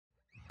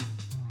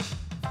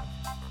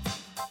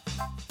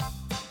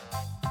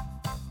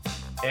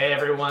Hey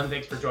everyone,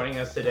 thanks for joining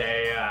us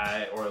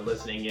today or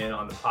listening in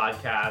on the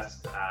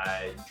podcast.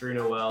 Drew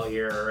Noel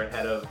here,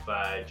 head of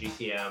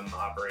GTM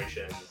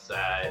operations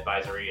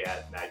advisory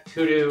at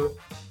Kudu.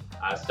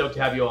 Stoked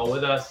to have you all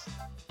with us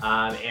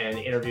and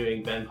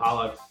interviewing Ben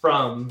Pollack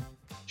from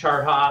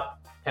ChartHop,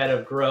 head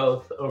of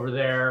growth over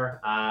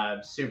there.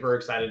 Super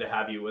excited to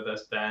have you with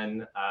us,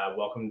 Ben.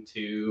 Welcome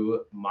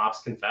to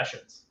Mops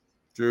Confessions.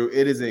 Drew,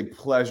 it is a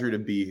pleasure to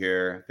be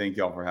here. Thank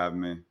y'all for having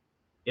me.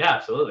 Yeah,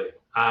 absolutely.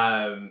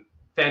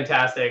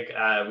 Fantastic.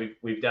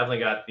 We've definitely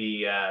got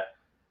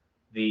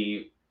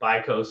the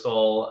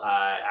bi-coastal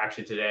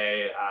action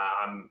today.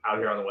 I'm out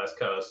here on the West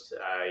Coast.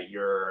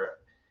 You're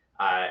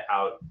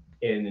out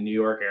in the New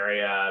York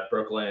area,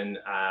 Brooklyn,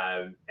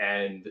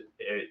 and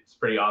it's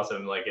pretty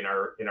awesome. Like in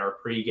our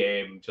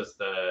pregame, just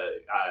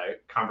the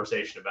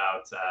conversation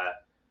about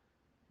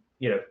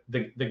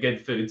the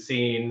good food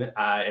scene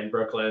in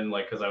Brooklyn,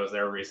 like because I was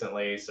there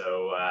recently.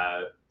 So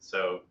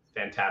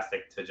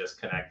fantastic to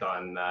just connect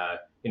on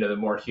the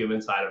more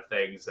human side of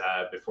things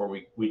before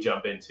we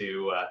jump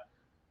into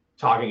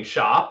talking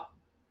shop.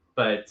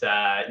 But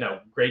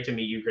no, great to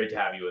meet you. Great to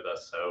have you with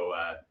us.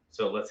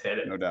 So let's hit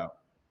it.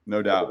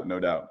 No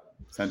doubt.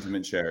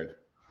 Sentiment shared.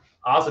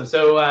 Awesome.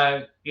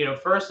 So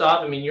first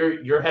off, I mean,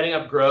 you're heading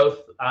up growth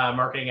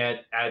marketing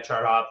at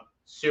ChartHop.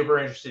 Super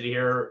interested to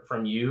hear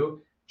from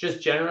you.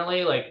 Just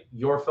generally, like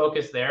your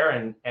focus there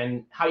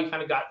and how you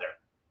kind of got there.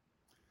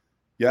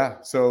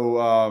 Yeah. So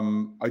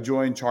I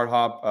joined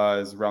ChartHop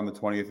as around the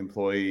 20th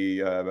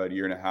employee about a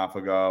year and a half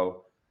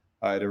ago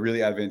at a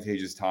really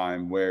advantageous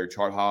time where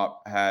ChartHop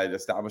had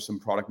established some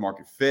product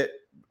market fit,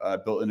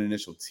 built an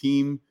initial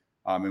team,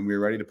 and we were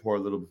ready to pour a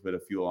little bit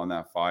of fuel on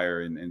that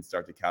fire and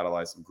start to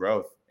catalyze some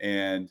growth.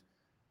 And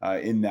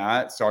in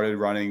that, started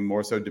running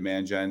more so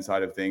demand gen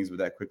side of things, but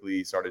that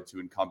quickly started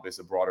to encompass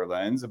a broader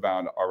lens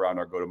around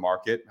our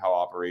go-to-market, how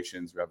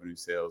operations, revenue,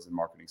 sales, and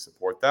marketing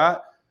support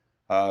that.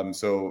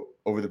 So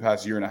over the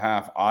past year and a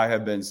half, I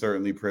have been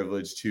certainly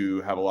privileged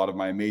to have a lot of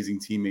my amazing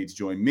teammates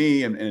join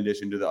me, in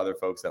addition to the other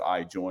folks that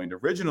I joined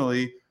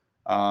originally,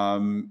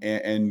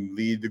 and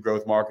lead the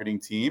growth marketing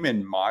team.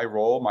 And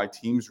my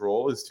team's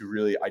role is to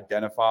really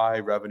identify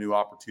revenue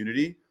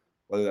opportunity,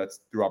 whether that's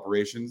through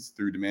operations,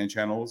 through demand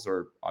channels,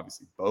 or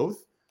obviously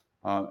both,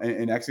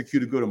 and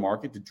execute a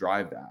go-to-market to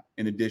drive that.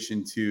 In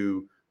addition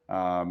to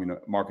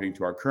marketing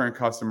to our current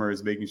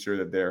customers, making sure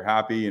that they're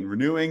happy and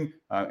renewing,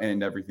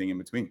 and everything in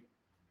between.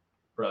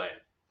 Brilliant.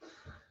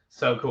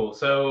 So cool.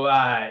 So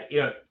and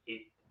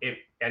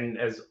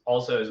as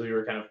we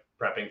were kind of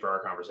prepping for our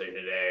conversation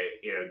today,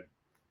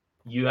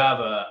 you have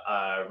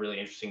a really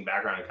interesting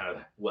background in kind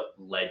of what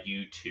led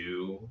you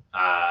to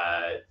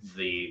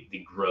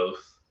the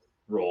growth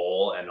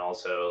role and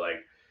also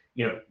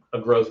a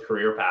growth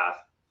career path,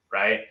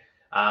 right?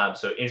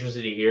 So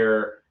interested to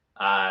hear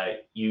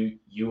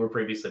you were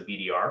previously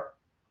BDR,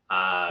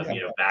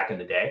 back in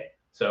the day.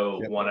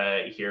 So want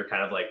to hear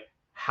kind of like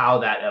how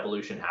that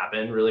evolution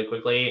happened really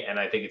quickly. And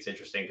I think it's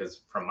interesting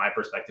because from my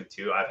perspective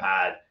too, I've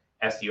had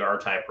SDR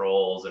type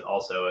roles and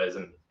also as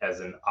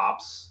an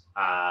ops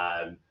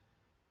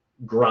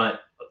grunt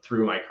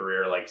through my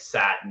career, like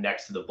sat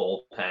next to the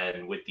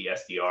bullpen with the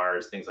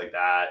SDRs, things like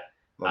that.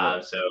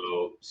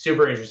 So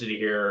super interested to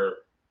hear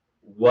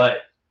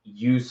what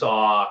you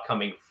saw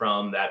coming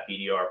from that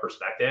BDR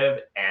perspective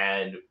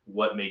and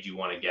what made you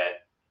want to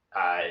get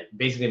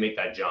basically make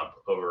that jump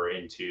over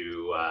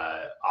into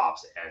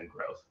ops and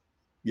growth.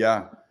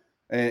 Yeah.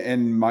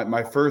 And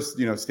my first,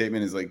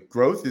 statement is like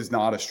growth is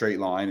not a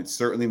straight line. It's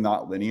certainly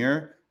not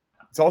linear.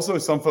 It's also,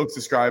 some folks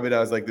describe it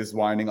as like this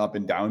winding up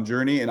and down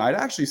journey. And I'd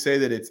actually say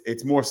that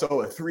it's more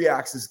so a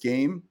 3-axis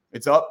game.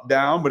 It's up,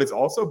 down, but it's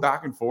also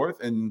back and forth.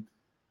 And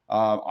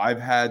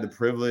I've had the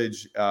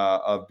privilege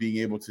of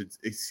being able to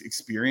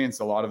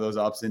experience a lot of those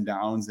ups and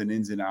downs and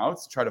ins and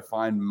outs to try to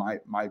find my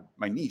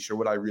niche or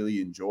what I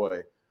really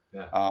enjoy.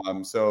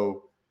 Yeah.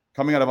 So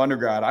coming out of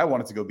undergrad, I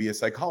wanted to go be a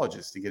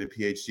psychologist and get a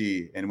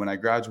PhD. And when I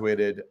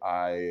graduated,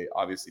 I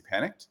obviously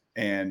panicked.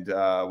 And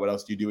what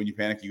else do you do when you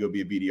panic? You go be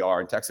a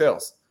BDR in tech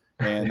sales.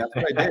 And that's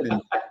what I did.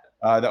 And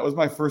that was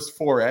my first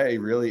foray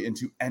really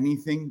into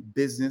anything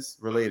business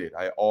related.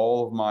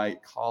 All of my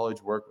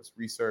college work was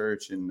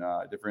research and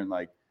different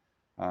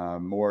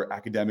more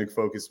academic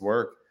focused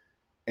work.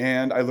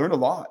 And I learned a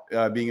lot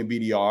being a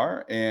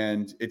BDR.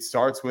 And it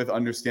starts with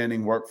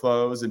understanding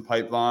workflows and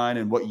pipeline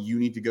and what you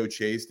need to go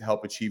chase to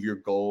help achieve your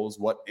goals,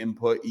 what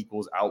input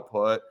equals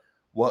output,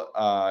 what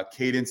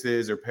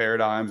cadences or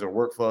paradigms or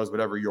workflows,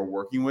 whatever you're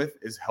working with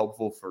is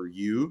helpful for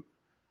you.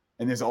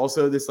 And there's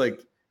also this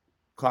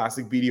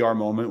classic BDR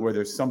moment where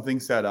there's something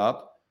set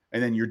up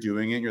and then you're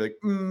doing it. And you're like,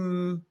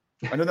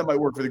 I know that might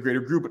work for the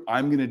greater group, but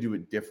I'm going to do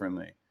it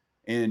differently.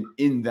 And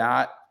in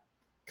that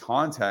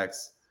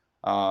context,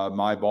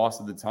 my boss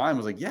at the time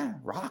was like, yeah,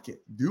 rock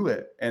it, do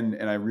it. And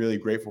I'm really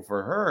grateful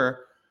for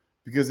her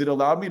because it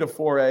allowed me to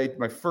foray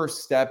my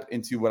first step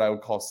into what I would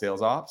call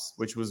sales ops,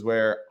 which was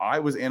where I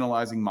was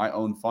analyzing my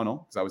own funnel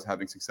because I was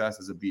having success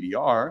as a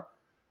BDR.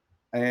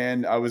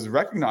 And I was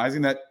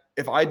recognizing that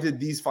if I did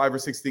these 5 or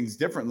 6 things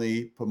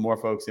differently, put more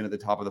folks in at the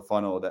top of the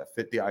funnel that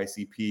fit the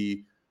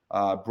ICP,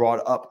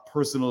 brought up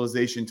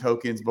personalization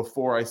tokens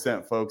before I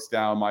sent folks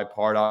down my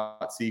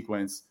Pardot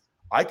sequence,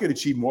 I could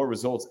achieve more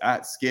results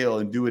at scale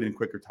and do it in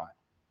quicker time.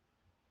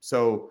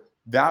 So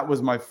that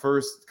was my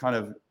first kind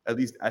of at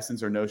least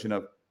essence or notion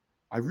of,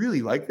 I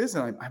really like this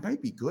and I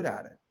might be good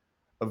at it.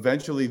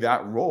 Eventually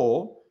that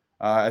role,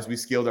 as we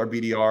scaled our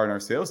BDR and our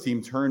sales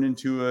team, turned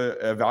into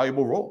a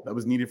valuable role that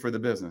was needed for the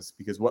business,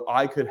 because what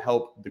I could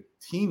help the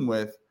team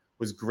with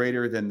was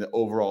greater than the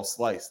overall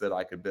slice that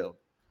I could build.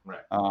 Right.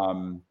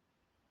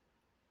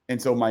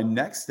 And so my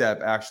next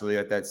step actually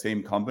at that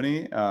same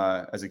company,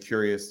 as a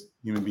curious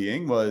human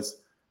being,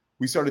 was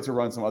we started to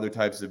run some other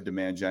types of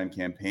demand gen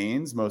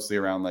campaigns, mostly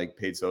around like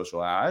paid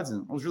social ads.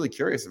 And I was really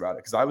curious about it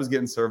because I was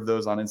getting served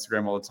those on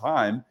Instagram all the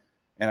time.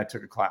 And I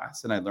took a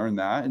class and I learned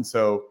that. And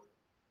so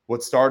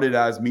what started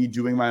as me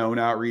doing my own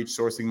outreach,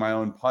 sourcing my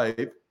own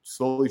pipe,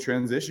 slowly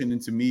transitioned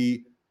into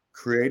me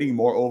creating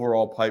more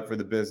overall pipe for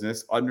the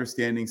business,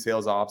 understanding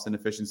sales ops and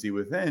efficiency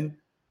within.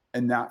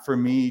 And that for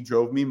me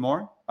drove me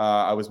more.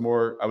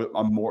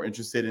 I'm more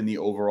interested in the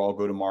overall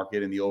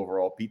go-to-market and the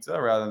overall pizza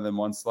rather than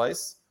one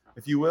slice,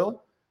 if you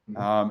will.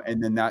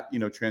 And then that,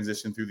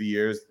 transitioned through the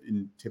years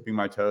in tipping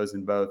my toes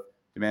in both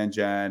demand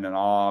gen and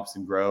ops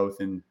and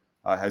growth, and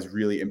has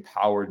really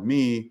empowered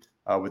me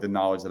with the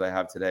knowledge that I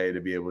have today to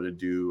be able to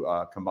do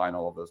combine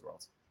all of those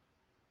worlds.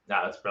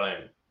 No, that's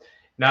brilliant.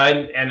 No,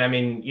 and I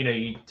mean,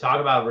 you talk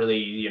about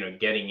really,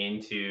 getting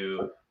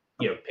into,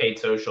 paid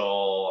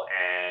social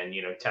and,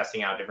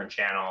 testing out different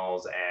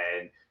channels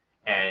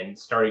and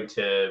starting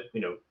to,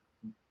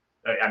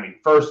 I mean,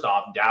 first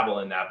off, dabble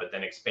in that, but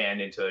then expand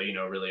into,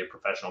 really a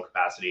professional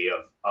capacity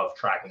of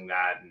tracking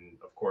that. And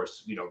of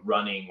course,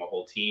 running a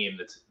whole team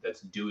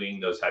that's doing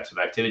those types of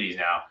activities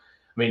now.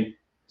 I mean,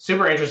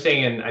 super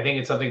interesting. And I think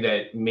it's something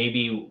that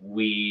maybe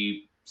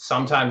we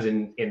sometimes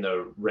in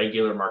the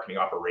regular marketing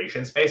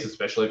operations space,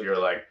 especially if you're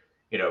like,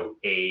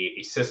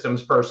 a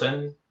systems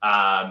person,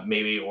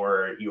 maybe,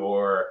 or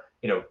you're,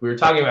 we were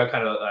talking about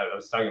I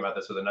was talking about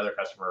this with another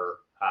customer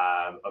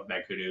of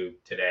Mankudu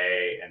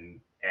today, and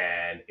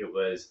it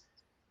was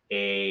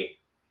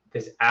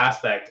this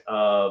aspect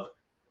of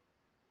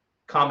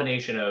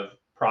combination of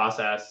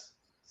process,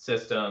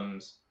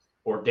 systems,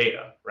 or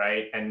data,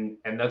 right? And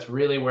that's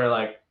really where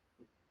like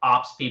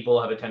ops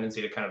people have a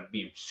tendency to kind of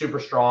be super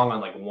strong on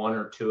like one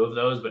or two of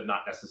those, but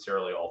not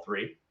necessarily all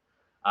three.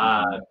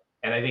 And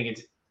I think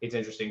it's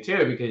interesting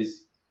too,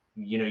 because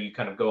you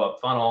kind of go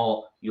up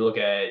funnel, you look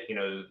at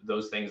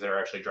those things that are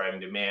actually driving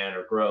demand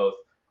or growth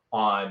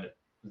on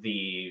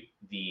the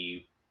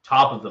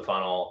top of the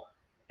funnel,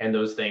 and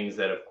those things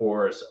that of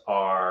course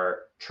are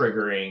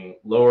triggering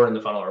lower in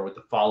the funnel or with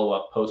the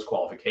follow-up post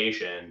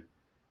qualification,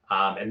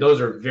 and those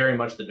are very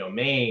much the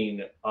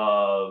domain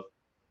of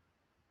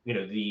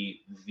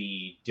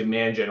the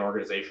demand gen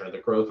organization or the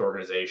growth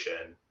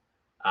organization,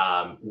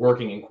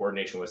 working in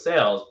coordination with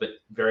sales. But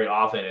very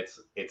often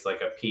it's like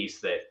a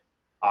piece that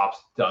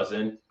ops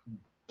doesn't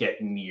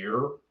get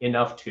near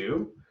enough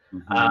to.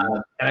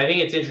 And I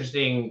think it's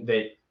interesting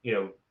that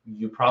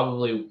you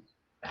probably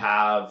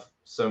have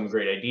some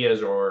great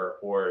ideas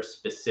or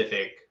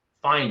specific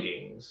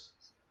findings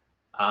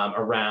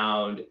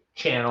around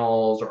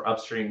channels or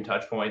upstream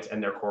touch points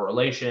and their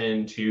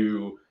correlation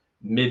to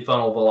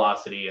mid-funnel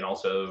velocity, and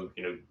also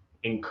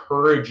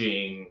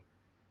encouraging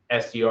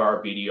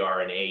SDR,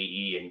 BDR, and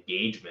AE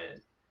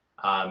engagement.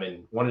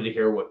 And wanted to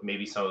hear what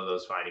maybe some of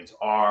those findings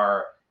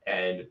are,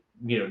 and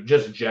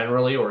just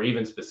generally or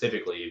even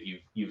specifically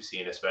if you've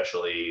seen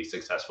especially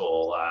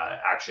successful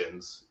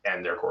actions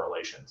and their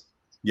correlations.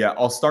 Yeah,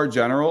 I'll start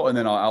general and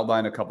then I'll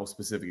outline a couple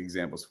specific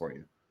examples for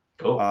you.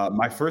 Cool.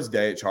 My first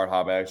day at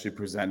ChartHop, I actually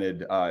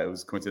presented. It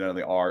was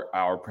coincidentally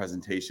our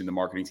presentation, the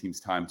marketing team's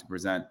time to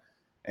present,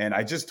 and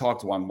I just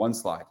talked on one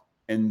slide.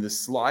 And the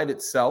slide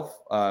itself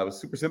was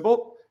super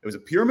simple. It was a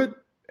pyramid,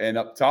 and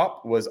up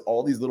top was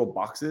all these little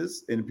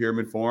boxes in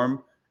pyramid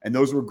form, and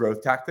those were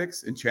growth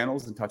tactics and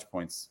channels and touch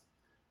points,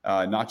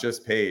 not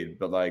just paid,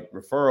 but like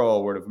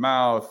referral, word of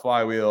mouth,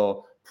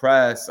 flywheel,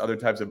 press, other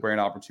types of brand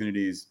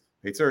opportunities,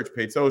 paid search,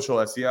 paid social,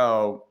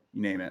 SEO,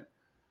 you name it.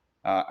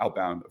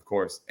 Outbound, of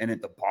course. And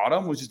at the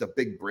bottom was just a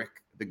big block,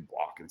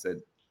 and it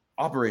said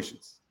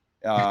operations,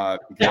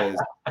 because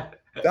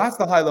that's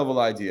the high level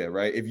idea,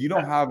 right? If you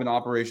don't have an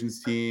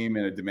operations team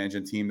and a demand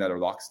gen team that are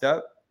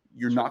lockstep,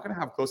 you're not going to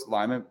have close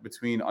alignment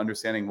between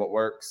understanding what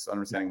works,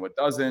 understanding what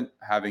doesn't,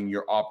 having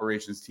your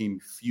operations team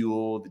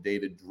fuel the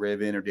data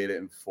driven or data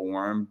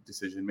informed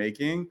decision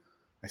making.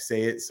 I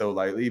say it so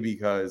lightly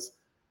because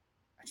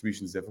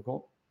attribution is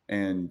difficult.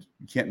 And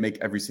you can't make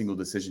every single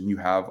decision you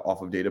have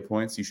off of data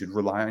points. You should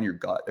rely on your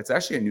gut. It's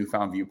actually a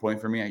newfound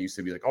viewpoint for me. I used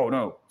to be like, oh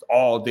no, it's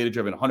all data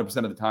driven 100%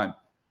 of the time.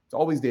 It's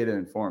always data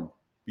informed.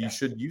 But you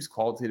should use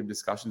qualitative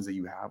discussions that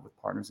you have with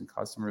partners and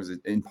customers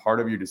in part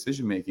of your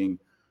decision making,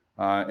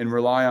 and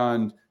rely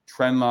on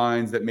trend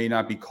lines that may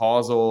not be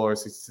causal or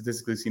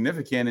statistically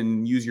significant,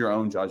 and use your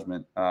own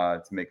judgment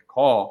to make a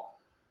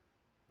call.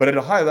 But at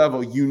a high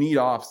level, you need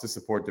ops to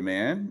support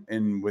demand.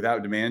 And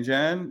without demand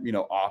gen,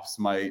 ops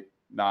might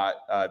not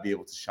be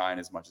able to shine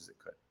as much as it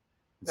could.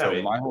 And so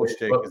my whole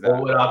shtick is that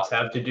what would ops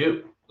have to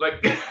do?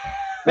 Like,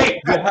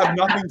 they'll have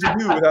nothing to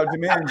do without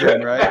demand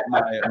gen, right?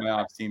 My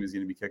ops team is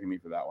going to be kicking me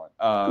for that one.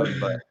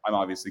 But I'm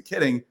obviously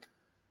kidding.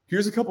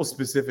 Here's a couple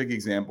specific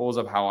examples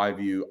of how I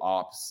view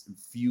ops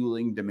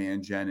fueling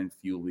demand gen and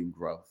fueling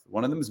growth.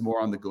 One of them is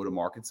more on the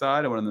go-to-market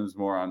side, and one of them is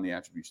more on the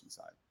attribution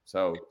side.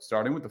 So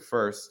starting with the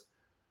first,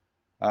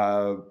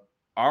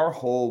 our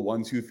whole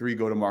 1, 2, 3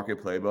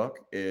 go-to-market playbook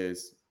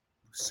is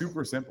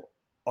super simple.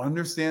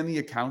 Understand the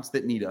accounts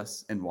that need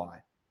us and why.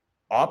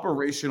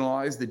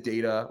 Operationalize the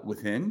data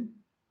within,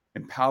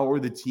 empower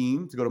the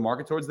team to go to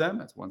market towards them.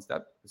 That's one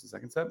step. That's the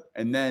second step.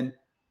 And then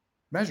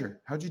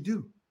measure. How'd you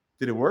do?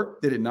 Did it work?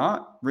 Did it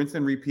not? Rinse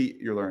and repeat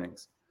your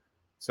learnings.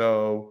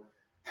 So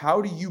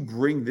how do you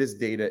bring this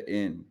data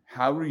in?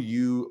 How do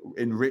you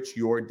enrich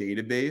your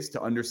database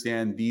to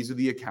understand these are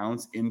the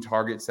accounts in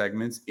target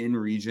segments, in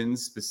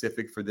regions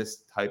specific for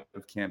this type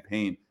of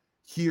campaign?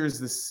 Here's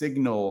the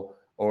signal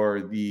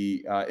or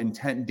the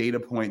intent data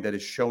point that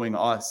is showing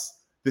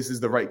us this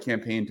is the right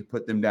campaign to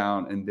put them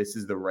down and this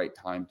is the right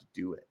time to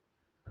do it.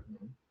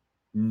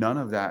 None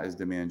of that is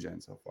demand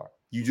gen so far.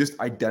 You just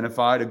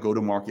identified a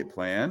go-to-market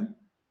plan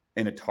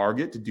and a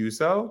target to do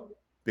so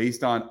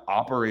based on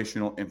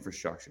operational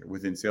infrastructure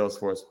within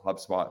Salesforce,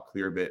 HubSpot,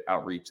 Clearbit,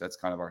 Outreach. That's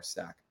kind of our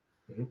stack.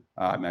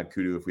 Add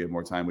Kudu if we have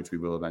more time, which we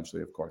will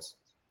eventually, of course.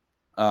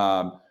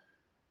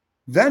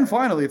 Then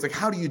finally, it's like,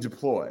 how do you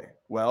deploy?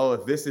 Well,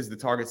 if this is the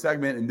target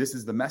segment and this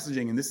is the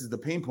messaging and this is the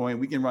pain point,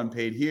 we can run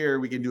paid here.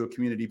 We can do a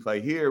community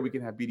play here. We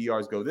can have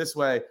BDRs go this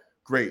way.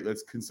 Great.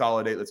 Let's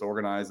consolidate. Let's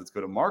organize. Let's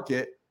go to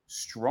market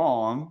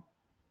strong.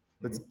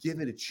 Let's give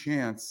it a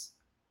chance.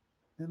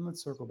 And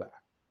let's circle back.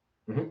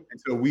 And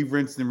so we've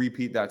rinsed and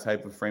repeat that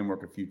type of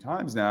framework a few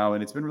times now,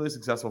 and it's been really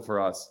successful for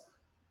us.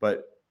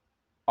 But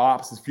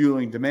ops is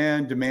fueling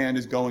demand. Demand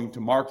is going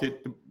to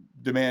market.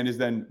 Demand is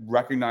then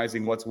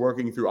recognizing what's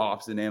working through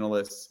ops and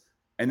analysts.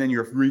 And then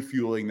you're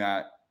refueling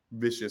that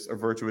vicious or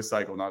virtuous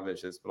cycle, not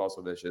vicious, but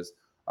also vicious,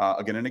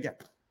 again and again.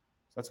 So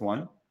that's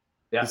one.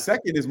 Yeah. The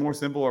second is more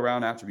simple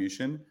around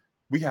attribution.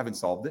 We haven't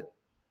solved it.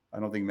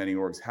 I don't think many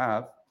orgs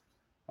have.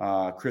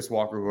 Chris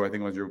Walker, who I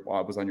think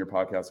was on your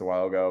podcast a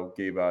while ago,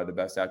 gave the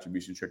best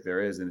attribution trick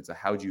there is, and it's a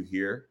 "How'd you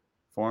hear"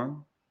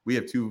 form. We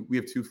have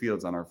two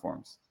fields on our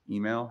forms: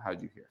 email,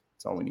 how'd you hear.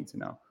 That's all we need to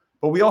know.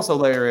 But we also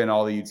layer in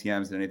all the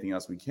UTMs and anything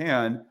else we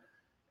can,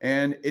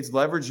 and it's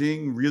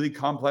leveraging really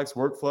complex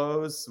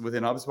workflows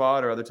within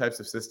HubSpot or other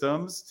types of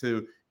systems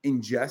to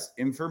ingest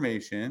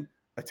information,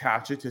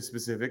 attach it to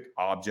specific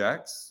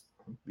objects,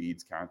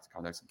 leads, counts,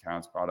 contacts,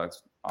 accounts,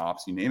 products,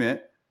 ops, you name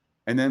it.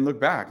 And then look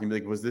back and be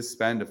like, was this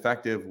spend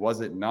effective? Was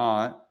it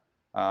not?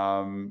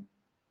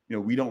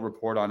 We don't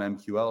report on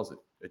MQLs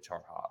at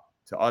ChartHop.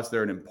 To us,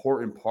 they're an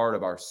important part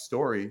of our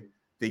story.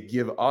 They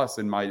give us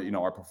and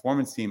our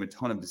performance team a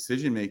ton of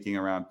decision making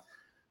around,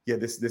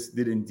 this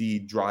did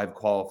indeed drive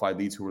qualified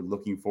leads who were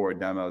looking for a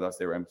demo, thus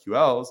they were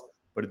MQLs.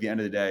 But at the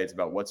end of the day, it's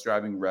about what's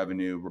driving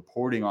revenue,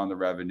 reporting on the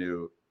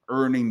revenue,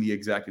 earning the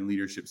exec and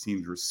leadership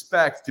team's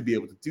respect to be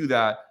able to do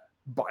that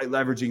by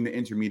leveraging the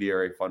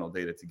intermediary funnel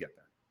data to get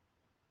there.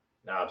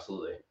 No,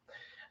 absolutely.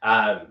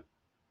 And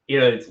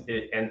that's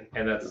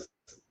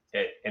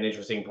an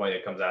interesting point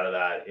that comes out of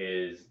that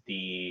is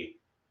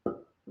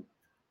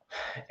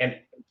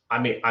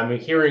I'm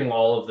hearing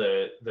all of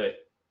the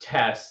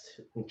test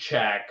and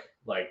check,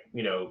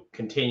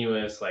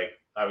 continuous,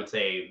 I would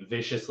say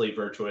viciously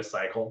virtuous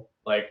cycle,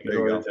 in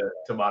order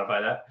to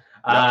modify that.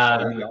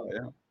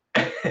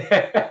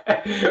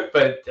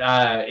 But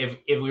if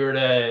we were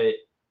to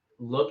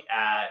look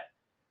at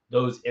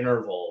those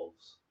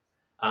intervals,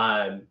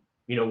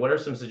 what are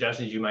some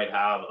suggestions you might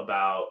have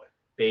about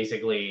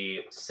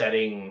basically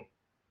setting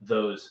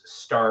those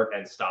start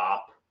and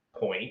stop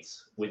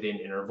points within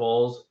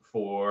intervals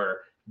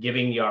for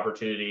giving the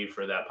opportunity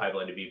for that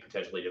pipeline to be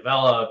potentially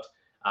developed?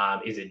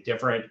 Is it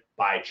different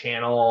by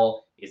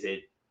channel? Is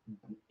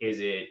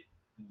it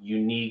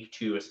unique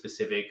to a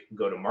specific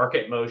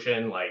go-to-market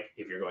motion? Like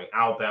if you're going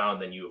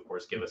outbound, then you of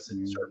course give us a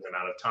certain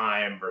amount of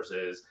time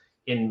versus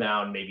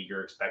inbound. Maybe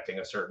you're expecting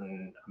a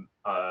certain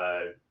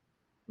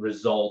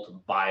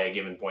result by a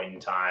given point in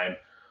time.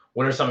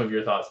 What are some of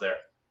your thoughts there?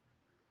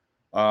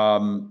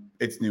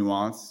 It's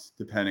nuanced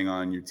depending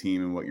on your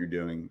team and what you're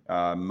doing.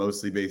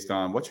 Mostly based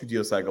on what's your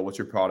deal cycle, what's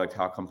your product,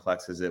 how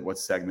complex is it, what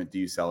segment do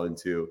you sell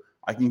into?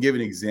 I can give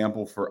an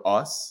example for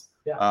us.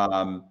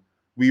 Yeah.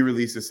 We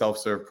released a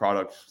self-serve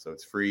product, so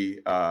it's free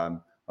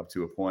up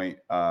to a point.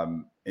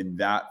 And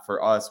that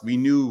for us, we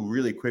knew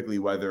really quickly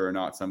whether or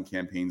not some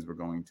campaigns were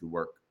going to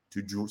work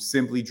to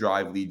simply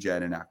drive lead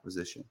gen and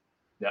acquisition.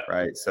 Yeah.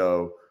 Right.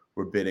 So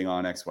we're bidding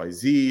on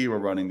XYZ. We're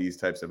running these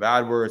types of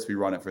AdWords. We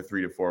run it for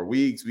 3 to 4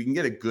 weeks. We can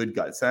get a good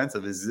gut sense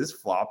of, is this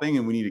flopping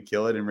and we need to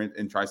kill it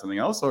and try something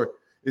else? Or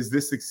is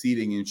this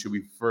succeeding and should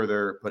we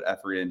further put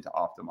effort in to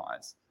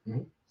optimize?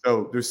 Mm-hmm.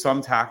 So there's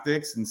some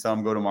tactics and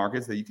some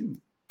go-to-markets that you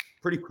can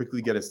pretty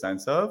quickly get a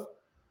sense of.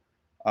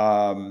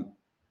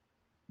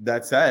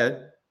 That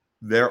said,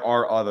 there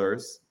are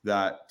others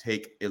that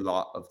take a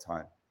lot of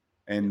time.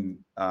 And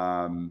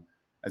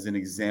as an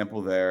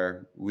example,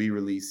 there we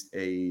released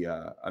a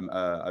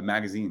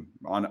magazine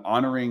on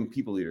honoring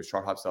people leaders.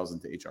 Chart Hop sells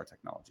into HR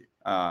technology,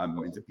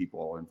 into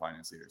people and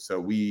finance leaders. So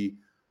we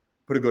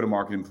put a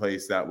go-to-market in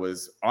place that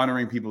was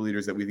honoring people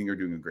leaders that we think are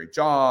doing a great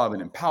job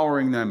and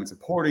empowering them and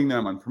supporting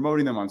them and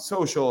promoting them on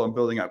social and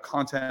building out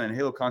content and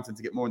Halo content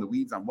to get more in the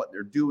weeds on what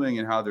they're doing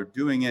and how they're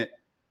doing it.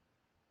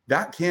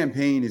 That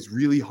campaign is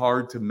really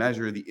hard to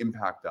measure the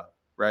impact of,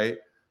 right?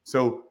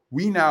 So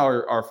we now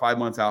are 5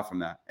 months out from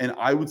that. And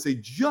I would say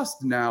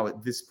just now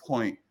at this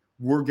point,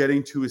 we're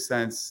getting to a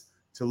sense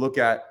to look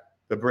at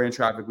the brand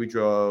traffic we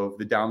drove,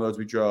 the downloads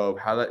we drove,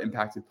 how that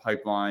impacted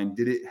pipeline.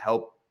 Did it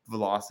help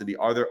velocity?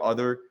 Are there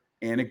other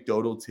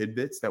anecdotal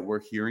tidbits that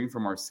we're hearing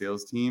from our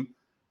sales team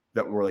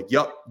that we're like,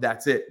 yep,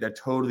 that's it. That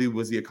totally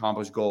was the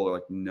accomplished goal. We're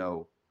like,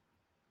 no,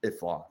 it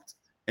flopped.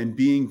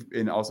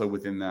 And also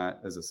within that,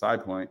 as a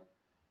side point,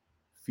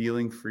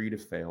 feeling free to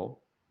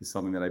fail is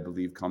something that I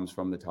believe comes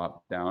from the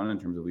top down in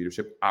terms of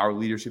leadership. Our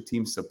leadership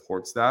team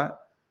supports that.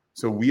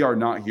 So we are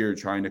not here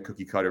trying to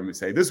cookie cutter and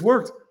say, this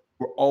worked.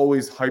 We're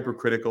always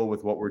hypercritical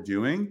with what we're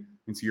doing.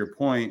 And to your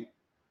point,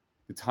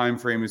 the time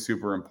frame is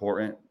super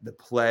important. The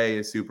play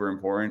is super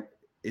important.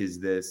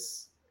 Is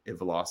this a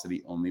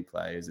velocity only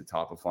play? Is it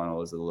top of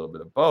funnel? Is it a little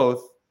bit of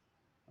both?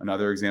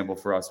 Another example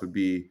for us would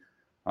be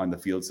on the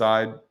field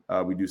side.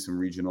 We do some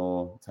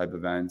regional type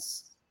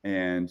events,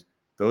 and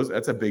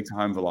that's a big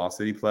time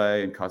velocity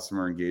play and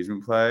customer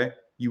engagement play.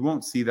 You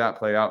won't see that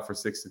play out for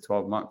 6 to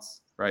 12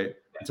 months, right?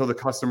 Until the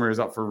customer is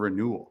up for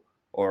renewal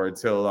or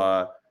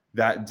until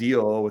that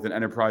deal with an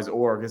enterprise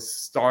org has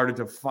started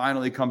to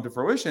finally come to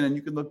fruition. And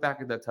you can look back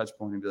at that touch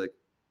point and be like,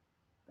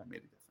 that made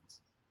a difference.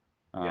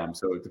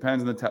 So it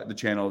depends on the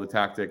channel, the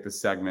tactic, the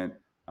segment,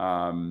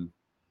 and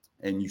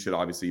you should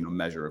obviously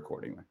measure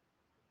accordingly.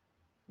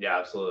 Yeah,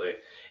 absolutely.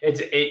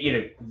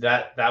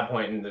 That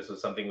point, and this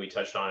was something we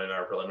touched on in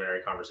our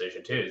preliminary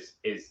conversation too,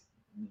 is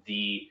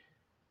the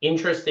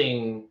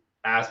interesting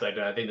aspect,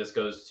 and I think this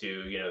goes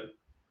to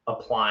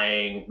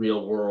applying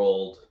real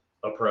world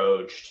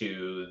approach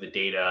to the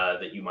data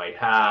that you might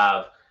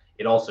have.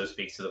 It also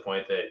speaks to the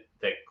point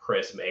that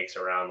Chris makes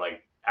around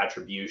like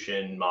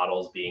attribution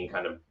models being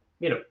kind of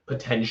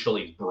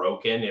potentially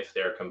broken if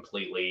they're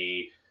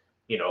completely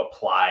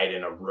applied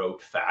in a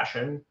rote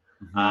fashion.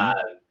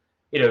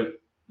 Mm-hmm.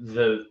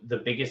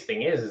 The biggest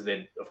thing is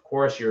that of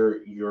course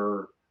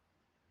you're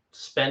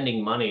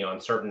spending money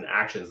on certain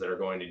actions that are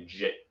going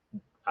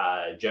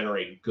to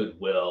generate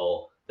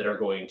goodwill, that are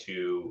going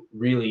to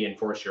really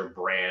enforce your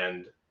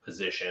brand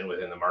position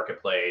within the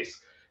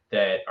marketplace,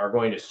 that are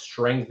going to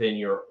strengthen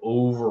your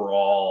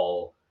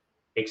overall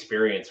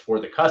experience for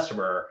the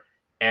customer.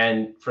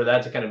 And for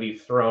that to kind of be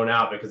thrown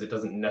out because it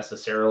doesn't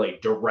necessarily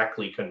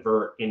directly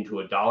convert into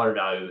a dollar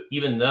value,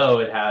 even though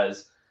it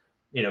has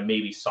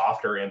maybe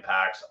softer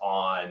impacts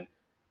on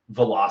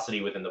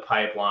velocity within the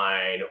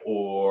pipeline,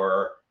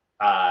 or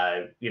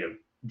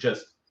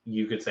just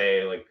you could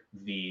say like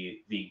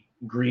the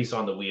grease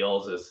on the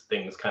wheels as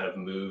things kind of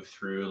move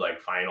through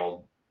like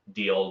final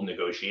deal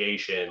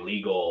negotiation,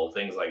 legal,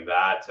 things like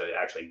that to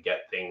actually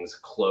get things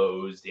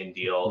closed in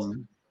deals.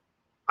 Mm-hmm.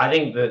 I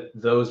think that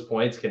those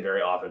points can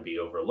very often be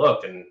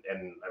overlooked. And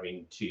I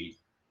mean,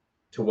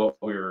 to what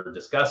we were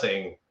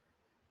discussing,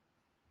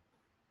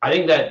 I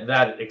think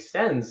that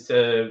extends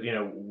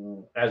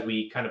to, as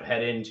we kind of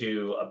head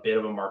into a bit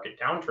of a market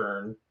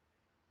downturn,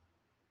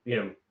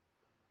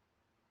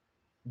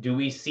 do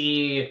we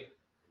see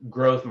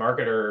growth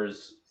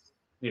marketers,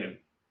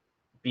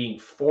 being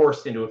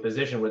forced into a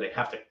position where they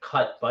have to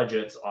cut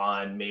budgets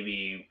on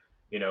maybe,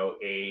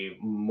 a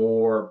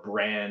more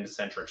brand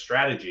centric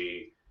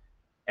strategy?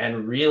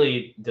 And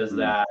really, does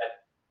that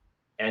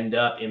end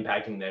up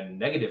impacting them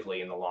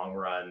negatively in the long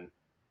run?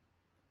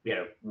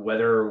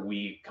 Whether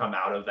we come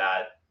out of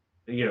that,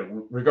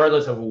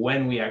 regardless of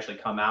when we actually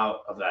come out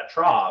of that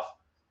trough,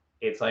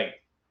 it's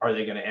like, are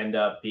they going to end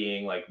up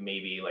being like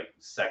maybe like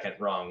second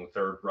rung,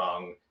 third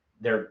rung?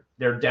 They're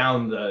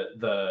down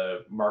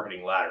the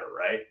marketing ladder,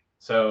 right?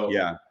 So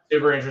yeah,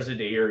 super interested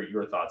to hear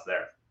your thoughts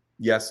there.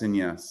 Yes and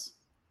yes.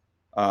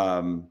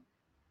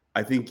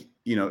 I think,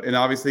 and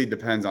obviously it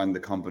depends on the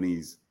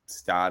company's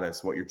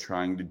status, what you're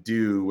trying to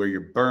do, where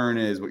your burn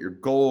is, what your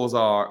goals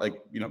are. Like,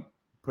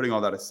 putting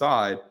all that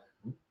aside,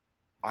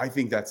 I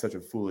think that's such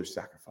a foolish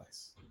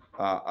sacrifice.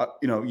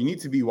 You need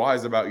to be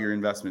wise about your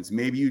investments.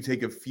 Maybe you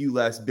take a few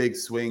less big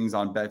swings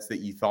on bets that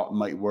you thought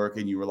might work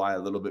and you rely a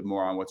little bit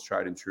more on what's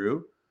tried and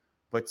true.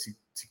 But to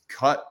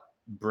cut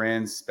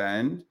brand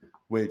spend,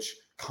 which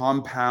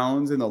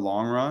compounds in the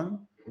long run,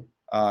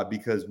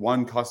 because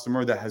one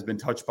customer that has been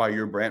touched by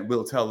your brand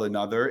will tell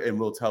another and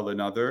will tell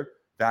another.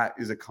 That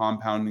is a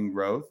compounding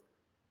growth.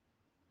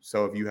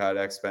 So if you had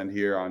X spend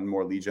here on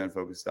more lead gen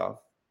focused stuff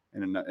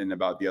and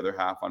about the other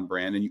half on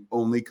brand, and you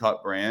only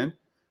cut brand,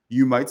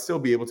 you might still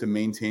be able to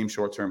maintain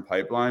short-term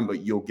pipeline,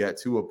 but you'll get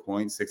to a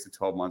point 6 to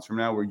 12 months from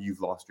now where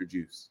you've lost your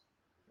juice.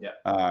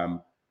 Yeah.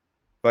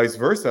 Vice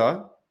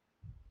versa,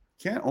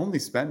 can't only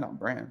spend on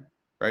brand.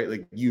 right?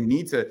 Like you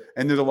need to,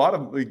 and there's a lot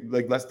of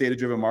like less data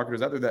driven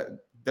marketers out there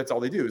that's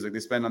all they do is like they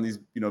spend on these,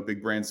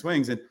 big brand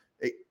swings, and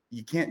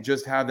you can't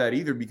just have that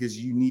either,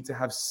 because you need to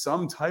have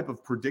some type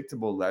of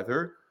predictable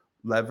lever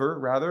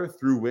rather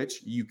through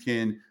which you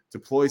can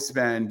deploy,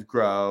 spend,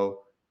 grow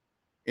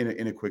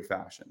in a quick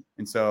fashion.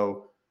 And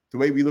so the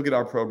way we look at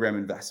our program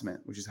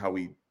investment, which is how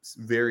we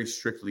very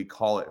strictly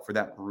call it for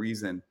that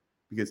reason,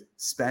 because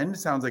spend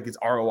sounds like it's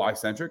ROI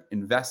centric.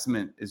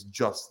 Investment is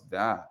just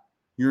that.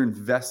 You're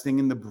investing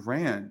in the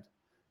brand.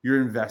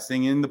 You're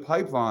investing in the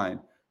pipeline.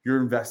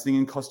 You're investing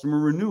in customer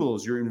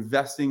renewals. You're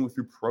investing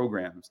through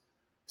programs.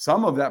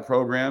 Some of that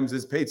programs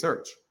is paid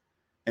search.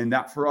 And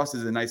that for us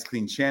is a nice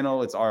clean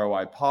channel. It's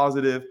ROI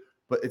positive,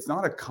 but it's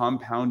not a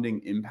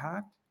compounding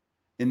impact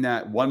in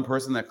that one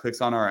person that clicks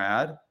on our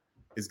ad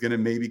is going to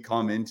maybe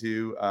come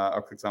into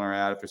or clicks on our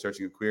ad after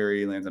searching a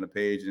query, lands on a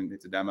page, and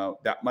it's a demo.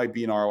 That might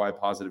be an ROI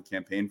positive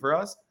campaign for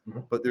us,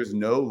 but there's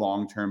no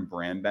long-term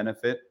brand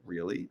benefit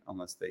really,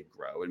 unless they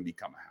grow and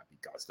become a happy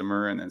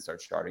customer and then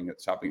start shouting at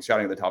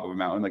the top of a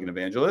mountain like an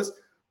evangelist,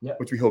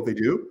 which we hope they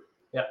do.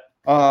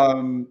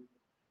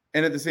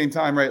 And at the same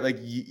time, right, like,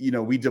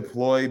 we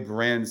deploy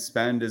brand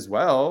spend as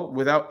well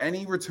without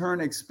any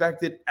return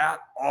expected at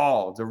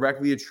all,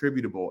 directly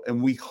attributable.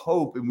 And we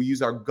hope, and we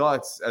use our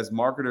guts as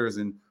marketers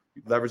and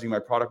leveraging my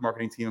product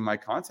marketing team and my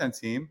content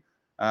team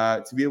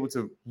to be able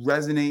to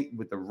resonate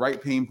with the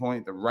right pain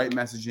point, the right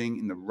messaging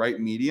in the right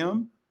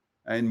medium.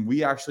 And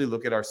we actually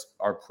look at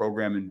our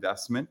program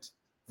investment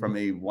from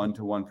a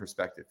one-to-one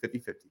perspective,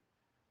 50-50.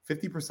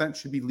 50%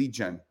 should be lead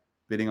gen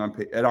bidding on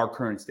at our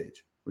current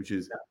stage, which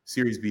is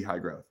Series B high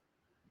growth.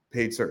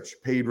 Paid search,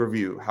 paid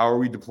review. How are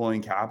we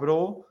deploying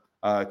capital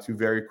to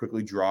very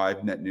quickly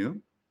drive net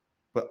new?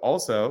 But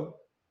also,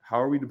 how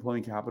are we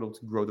deploying capital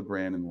to grow the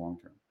brand in the long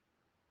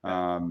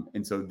term?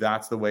 And so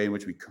that's the way in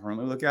which we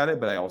currently look at it.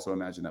 But I also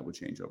imagine that would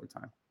change over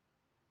time.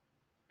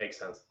 Makes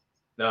sense.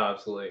 No,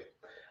 absolutely.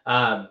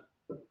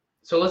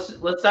 So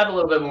let's dive a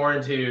little bit more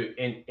into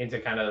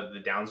kind of the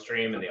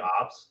downstream and the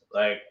ops.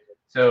 Like,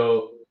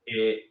 so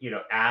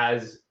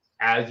as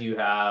you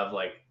have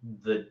like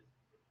the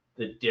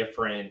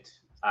different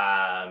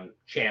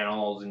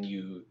channels, and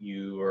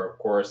you are of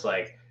course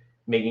like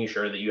making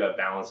sure that you have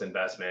balanced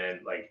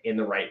investment like in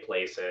the right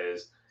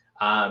places.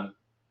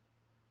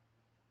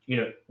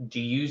 Do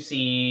you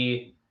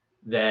see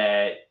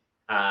that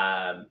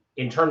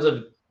in terms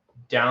of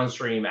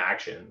downstream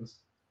actions,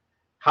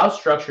 how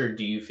structured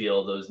do you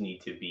feel those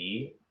need to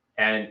be,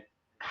 and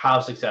how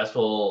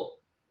successful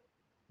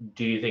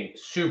do you think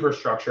super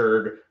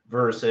structured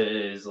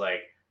versus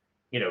like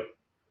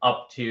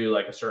up to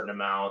like a certain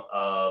amount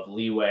of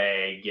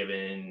leeway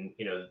given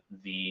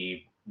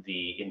the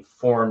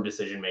informed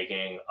decision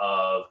making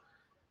of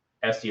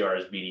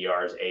SDRs,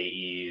 BDRs,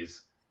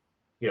 AEs,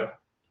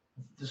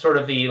 sort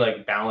of the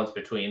like balance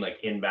between like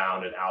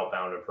inbound and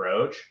outbound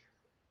approach?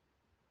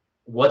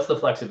 What's the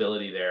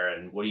flexibility there,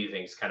 and what do you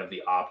think is kind of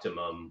the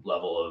optimum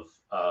level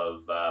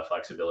of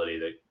flexibility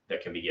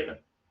that can be given?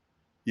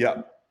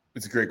 Yeah,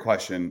 it's a great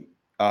question.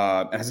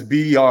 As a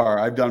BDR,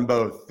 I've done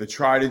both the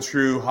tried and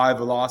true high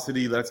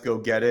velocity, let's go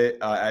get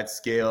it at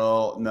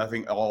scale,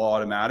 nothing all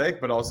automatic,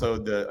 but also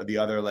the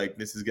other, like,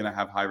 this is going to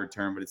have high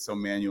return, but it's so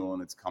manual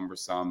and it's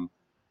cumbersome.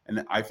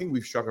 And I think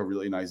we've struck a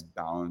really nice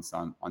balance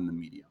on the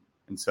medium.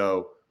 And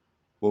so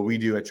what we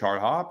do at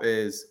ChartHop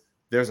is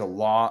there's a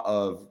lot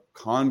of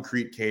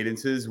concrete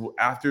cadences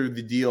after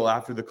the deal,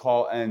 after the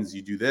call ends,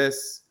 you do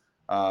this.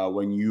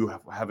 When you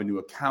have a new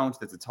account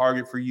that's a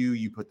target for you,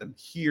 you put them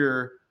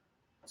here.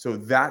 So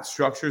that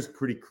structure is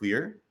pretty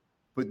clear,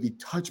 but the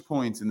touch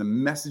points and the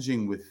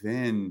messaging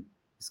within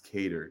is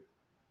catered.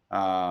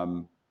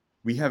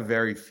 We have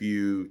very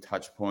few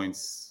touch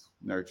points,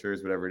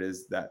 nurtures, whatever it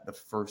is, that the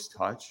first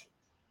touch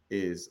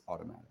is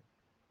automatic.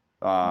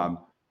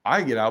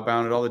 I get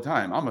outbounded all the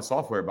time. I'm a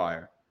software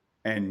buyer,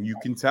 and you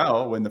can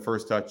tell when the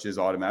first touch is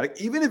automatic,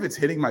 even if it's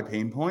hitting my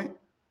pain point.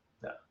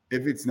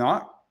 If it's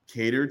not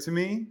catered to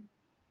me,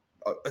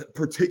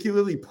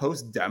 particularly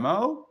post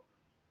demo,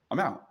 I'm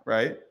out,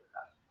 right?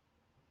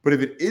 But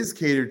if it is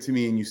catered to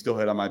me and you still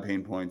hit on my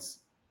pain points,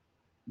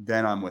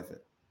 then I'm with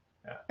it.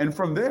 And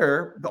from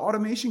there, the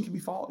automation can be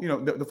the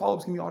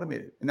follow-ups can be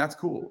automated, and that's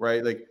cool,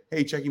 right? Like,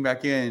 hey, checking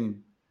back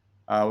in.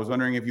 I was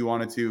wondering if you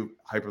wanted to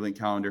hyperlink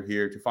calendar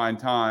here to find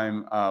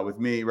time with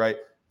me, right?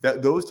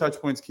 Those touch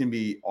points can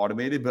be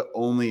automated, but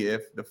only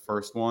if the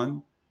first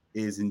one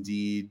is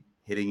indeed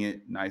hitting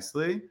it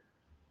nicely.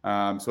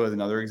 So as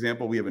another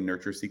example, we have a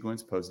nurture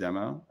sequence post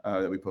demo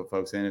that we put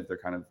folks in if they're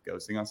kind of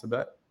ghosting us a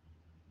bit.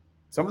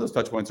 Some of those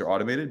touch points are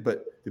automated,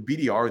 but the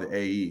BDR, the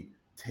AE,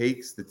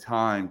 takes the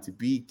time to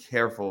be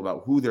careful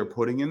about who they're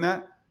putting in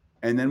that.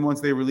 And then once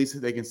they release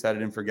it, they can set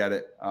it and forget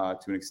it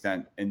to an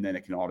extent, and then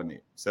it can automate.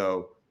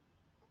 So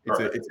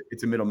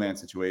it's a middleman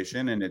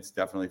situation, and it's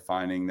definitely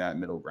finding that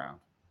middle ground.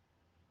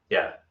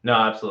 Yeah, no,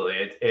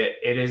 absolutely.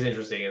 It is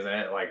interesting, isn't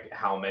it? Like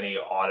how many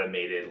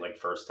automated like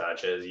first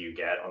touches you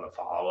get on the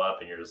follow up,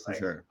 and you're just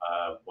like,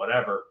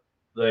 whatever.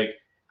 Like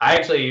I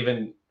actually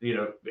even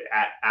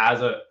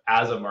as a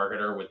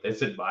marketer with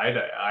this in mind,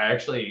 I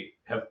actually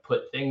have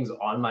put things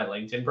on my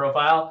LinkedIn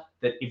profile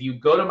that if you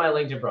go to my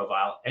LinkedIn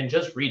profile and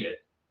just read it,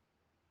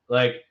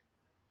 like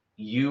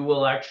you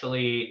will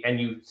actually,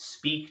 and you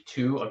speak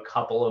to a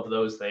couple of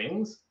those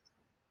things,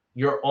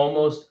 you're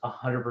almost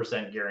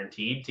 100%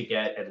 guaranteed to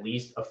get at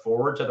least a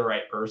forward to the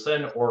right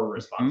person or a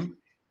response. Mhm.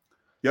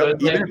 So Yep.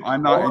 it's Even like, if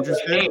I'm not like,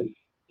 interested, hey,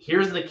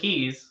 here's the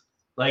keys.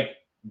 Like,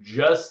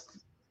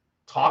 just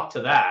talk to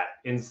that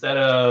instead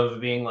of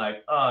being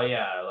like, oh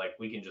yeah, like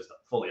we can just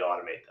fully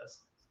automate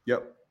this.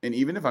 yep. And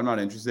even if I'm not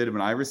interested,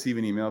 when I receive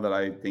an email that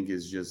I think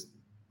is just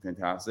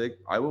fantastic,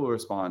 I will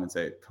respond and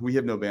say, we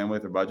have no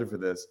bandwidth or budget for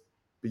this,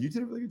 but you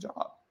did a really good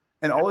job.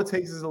 And all it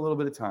takes is a little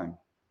bit of time.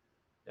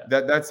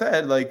 Yeah. That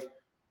said, like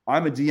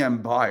I'm a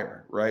DM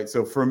buyer, right?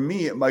 So for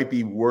me, it might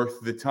be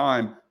worth the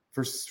time.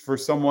 For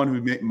someone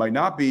who might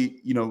not be,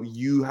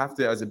 you have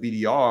to, as a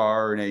BDR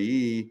or an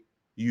AE,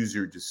 use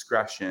your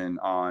discretion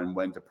on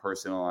when to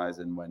personalize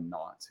and when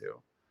not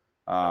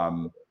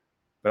to.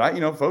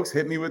 But folks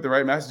hit me with the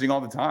right messaging all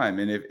the time.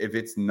 And if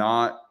it's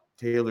not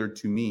tailored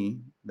to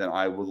me, then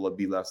I will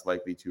be less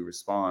likely to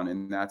respond.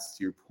 And that's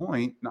to your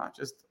point, not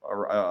just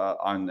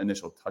on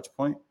initial touch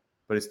point,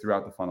 but it's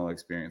throughout the funnel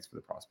experience for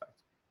the prospect.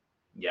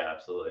 Yeah,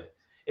 absolutely.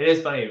 It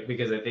is funny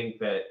because I think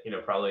that,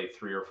 probably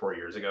 3 or 4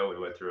 years ago, we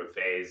went through a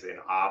phase in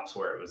ops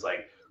where it was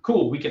like,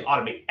 cool, we can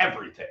automate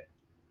everything.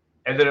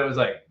 And then it was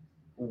like,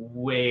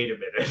 wait a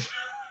minute.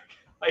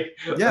 like,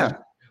 Yeah.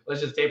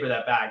 let's just taper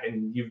that back.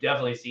 And you've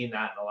definitely seen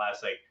that in the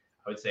last, like,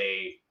 I would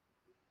say,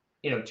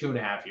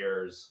 2.5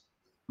 years,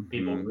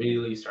 people Mm-hmm.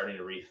 really starting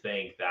to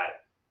rethink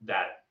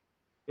that.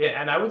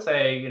 Yeah, and I would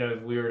say,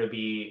 if we were to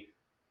be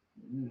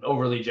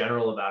overly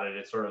general about it,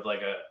 it's sort of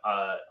like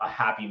a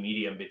happy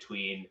medium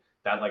between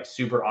that like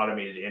super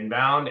automated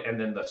inbound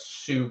and then the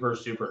super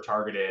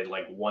targeted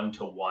like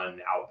one-to-one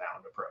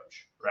outbound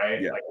approach,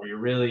 right? Yeah. Like where you're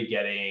really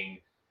getting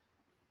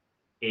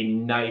a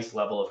nice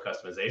level of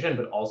customization,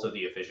 but also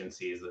the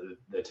efficiencies that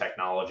the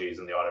technologies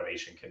and the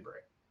automation can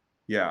bring.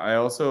 Yeah. I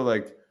also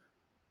like,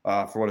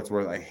 for what it's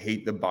worth, I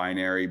hate the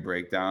binary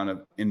breakdown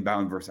of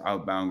inbound versus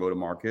outbound go to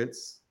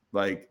markets.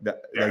 Like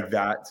that, Yeah. like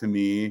that to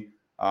me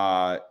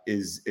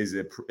is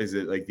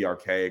it like the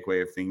archaic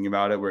way of thinking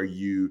about it, where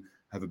you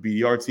have a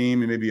BDR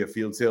team and maybe a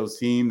field sales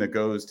team that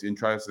goes and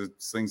tries to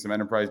sling some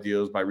enterprise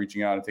deals by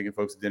reaching out and taking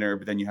folks to dinner,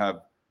 but then you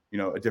have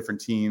a different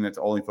team that's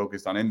only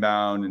focused on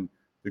inbound and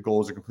the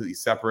goals are completely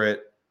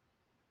separate.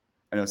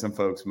 I know some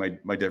folks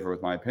might differ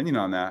with my opinion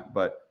on that,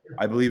 but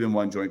I believe in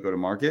one joint go to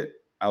market.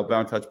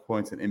 Outbound touch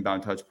points and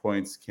inbound touch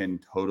points can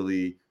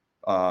totally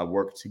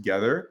work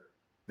together.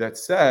 That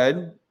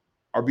said,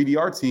 our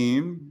BDR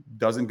team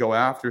doesn't go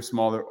after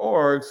smaller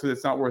orgs, so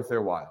it's not worth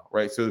their while,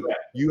 right? So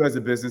you as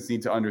a business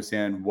need to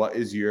understand what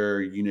is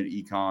your unit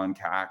econ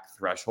CAC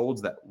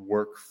thresholds that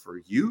work for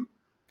you.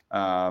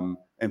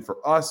 And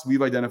for us,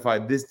 we've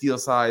identified this deal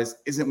size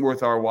isn't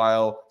worth our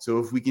while. So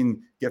if we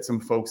can get some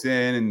folks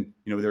in and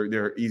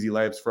they're easy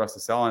layups for us to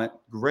sell on it,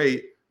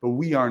 great. But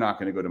we are not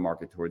going to go to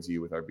market towards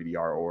you with our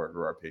BDR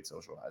or our paid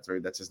social ads,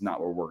 right? That's just not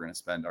where we're going to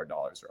spend our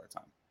dollars or our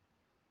time.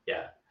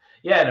 Yeah.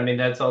 Yeah. And I mean,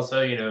 that's also,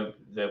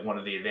 that one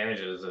of the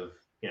advantages of,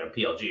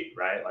 PLG,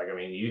 right? Like, I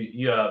mean,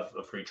 you have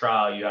a free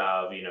trial, you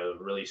have,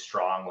 really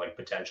strong, like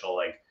potential,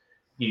 like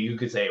you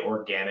could say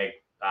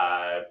organic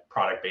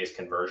product-based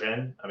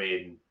conversion. I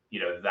mean,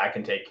 that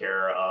can take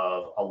care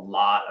of a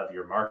lot of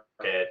your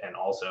market and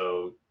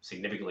also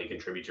significantly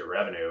contribute to your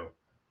revenue.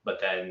 But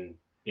then,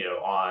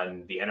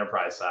 on the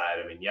enterprise side,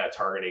 I mean, yeah,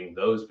 targeting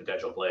those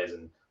potential plays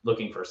and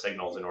looking for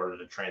signals in order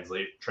to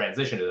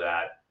transition to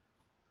that.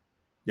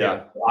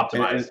 Yeah.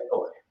 Optimize.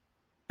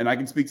 And I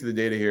can speak to the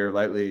data here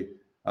lightly.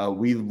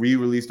 We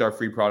re-released our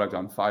free product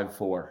on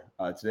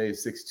 5/4. Today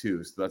is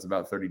 6/2, so that's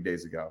about 30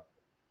 days ago.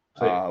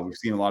 We've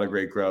seen a lot of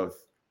great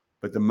growth,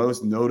 but the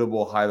most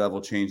notable high-level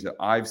change that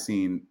I've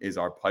seen is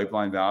our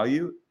pipeline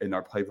value and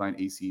our pipeline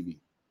ACV.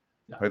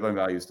 Yeah. Pipeline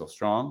value is still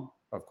strong.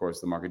 Of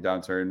course, the market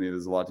downturn,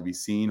 there's a lot to be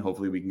seen.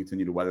 Hopefully, we can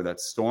continue to weather that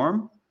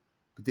storm.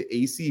 But the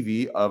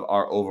ACV of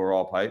our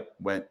overall pipe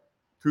went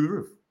through the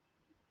roof.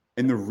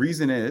 And the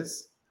reason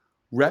is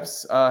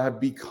reps have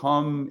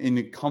become in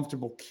a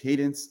comfortable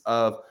cadence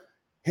of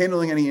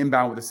handling any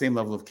inbound with the same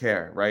level of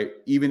care, right?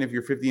 Even if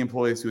you're 50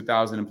 employees to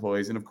 1,000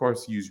 employees, and of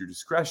course, use your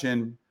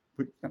discretion,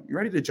 but you're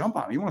ready to jump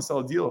on it. You want to sell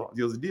a deal,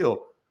 deal's a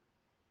deal.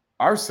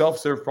 Our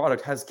self-serve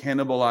product has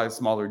cannibalized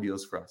smaller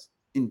deals for us,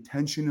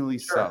 intentionally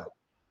so.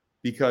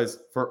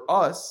 Because for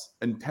us,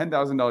 a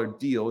 $10,000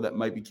 deal that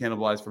might be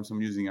cannibalized from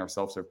someone using our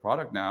self-serve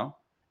product now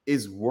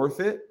is worth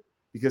it,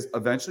 because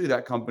eventually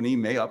that company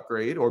may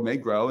upgrade or may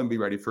grow and be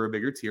ready for a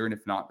bigger tier. And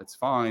if not, that's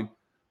fine.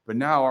 But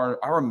now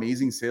our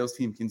amazing sales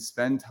team can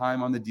spend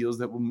time on the deals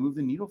that will move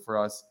the needle for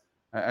us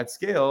at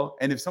scale.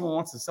 And if someone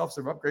wants to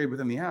self-serve upgrade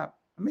within the app,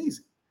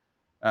 amazing.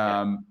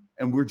 And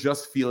we're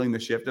just feeling the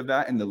shift of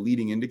that. And the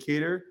leading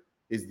indicator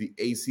is the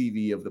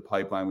ACV of the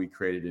pipeline we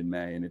created in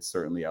May. And it's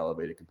certainly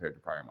elevated compared to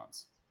prior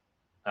months.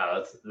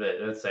 That's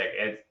sick.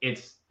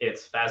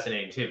 It's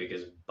fascinating too,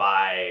 because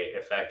by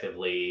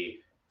effectively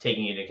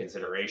taking into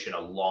consideration a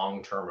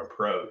long-term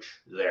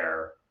approach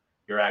there,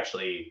 you're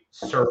actually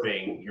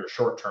serving your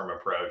short-term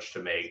approach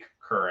to make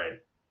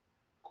current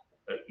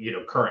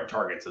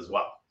targets as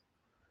well.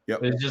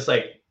 Yep. It's just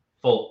like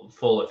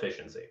full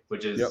efficiency,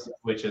 which is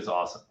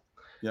awesome.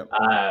 Yep.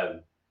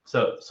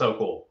 So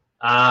cool.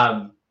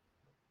 So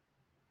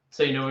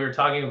we were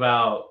talking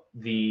about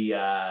the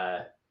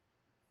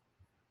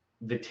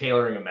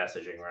tailoring of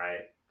messaging,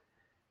 right?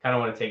 Kind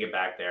of want to take it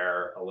back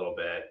there a little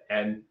bit,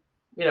 and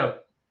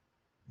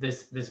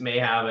this may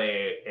have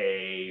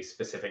a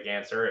specific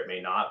answer, it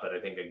may not, but I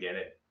think again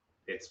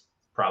it's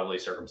probably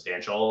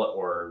circumstantial,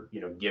 or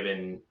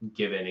given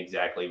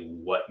exactly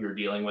what you're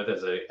dealing with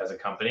as a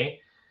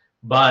company.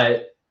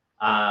 But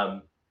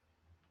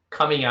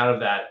coming out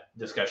of that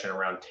discussion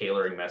around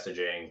tailoring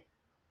messaging,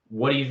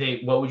 what do you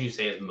think? What would you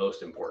say is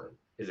most important?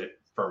 Is it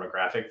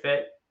firmographic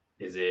fit?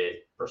 Is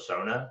it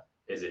persona?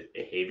 Is it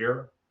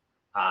behavior?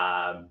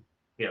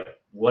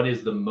 What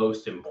is the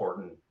most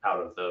important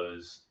out of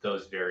those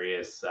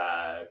various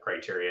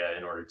criteria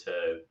in order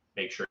to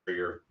make sure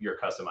you're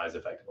customized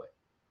effectively?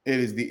 It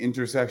is the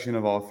intersection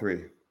of all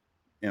three,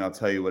 and I'll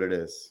tell you what it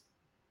is: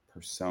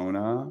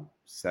 persona,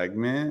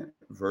 segment,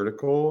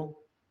 vertical.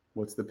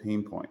 What's the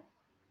pain point?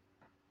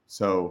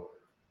 So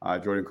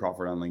Jordan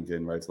Crawford on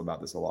LinkedIn writes about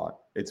this a lot.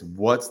 It's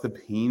what's the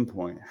pain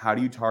point? How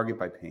do you target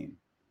by pain?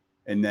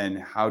 And then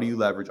how do you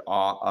leverage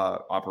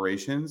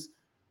operations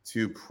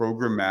to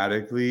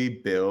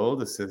programmatically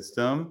build a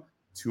system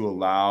to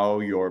allow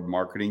your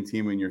marketing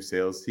team and your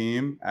sales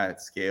team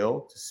at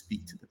scale to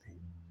speak to the pain?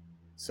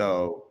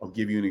 So I'll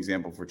give you an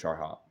example for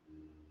CharHop.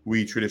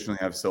 We traditionally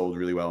have sold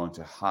really well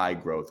into high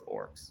growth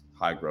orgs.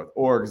 High growth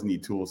orgs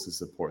need tools to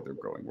support their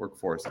growing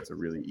workforce. That's a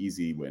really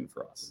easy win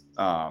for us.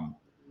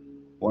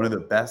 One of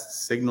the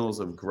best signals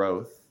of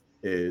growth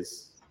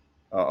is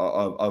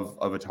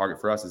of a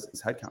target for us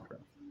is headcount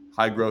growth.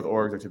 High growth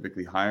orgs are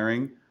typically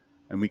hiring,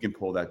 and we can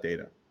pull that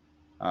data.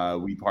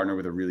 We partner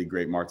with a really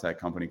great MarTech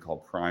company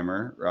called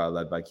Primer,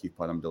 led by Keith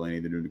Putnam Delaney.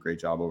 They're doing a great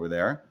job over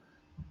there.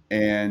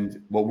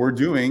 And what we're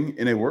doing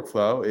in a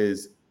workflow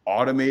is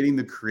automating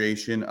the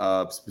creation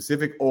of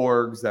specific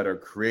orgs that are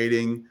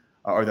creating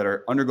or that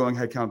are undergoing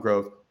headcount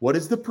growth. What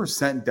is the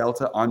percent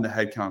delta on the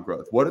headcount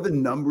growth? What are the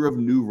number of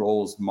new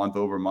roles month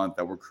over month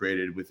that were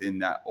created within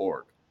that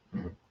org?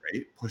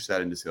 Right? Push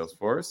that into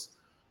Salesforce.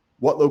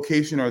 What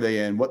location are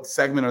they in? What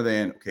segment are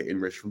they in? Okay,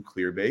 enrich from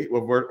Clearbait.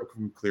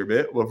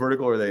 What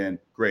vertical are they in?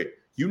 Great.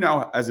 You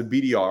now, as a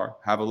BDR,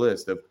 have a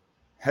list of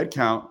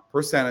headcount,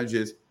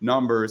 percentages,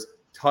 numbers,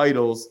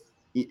 titles,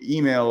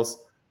 emails,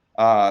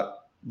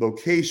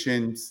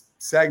 locations,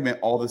 segment,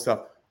 all this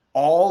stuff.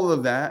 All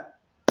of that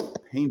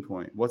pain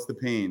point. What's the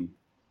pain?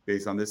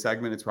 Based on this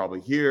segment, it's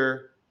probably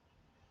here.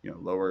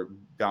 Lower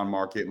down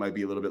market might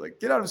be a little bit like,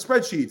 get out of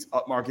spreadsheets.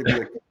 Up market, be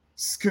like,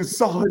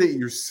 consolidate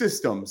your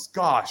systems.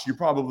 Gosh,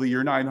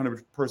 you're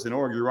 900 person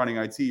org, you're running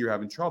IT, you're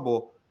having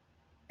trouble.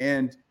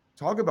 And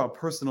talk about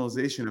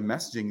personalization of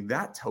messaging.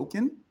 That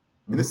token,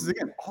 and this is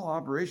again, all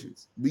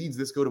operations, leads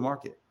this go to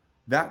market.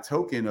 That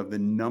token of the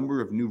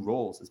number of new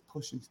roles is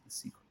pushed into the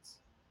sequence,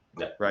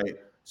 right?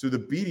 So the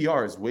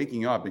BDR is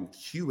waking up and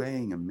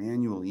QAing a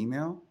manual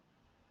email,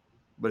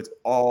 but it's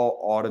all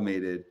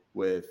automated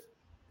with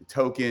the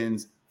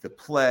tokens, the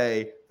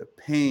play, the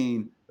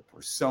pain, the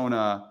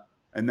persona,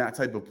 and that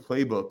type of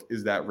playbook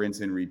is that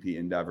rinse and repeat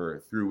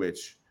endeavor through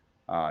which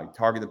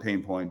target the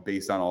pain point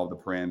based on all the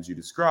params you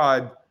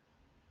described,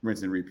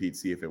 rinse and repeat,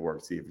 see if it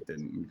worked, see if it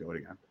didn't, and go it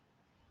again.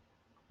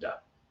 Yeah.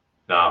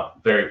 No,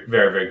 very,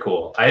 very, very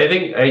cool. I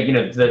think,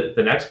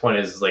 the next point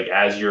is like,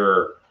 as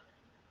you're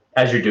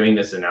doing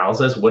this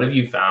analysis, what have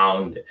you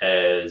found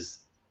as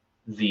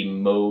the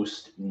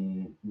most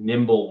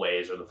nimble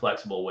ways or the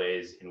flexible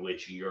ways in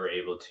which you're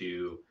able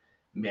to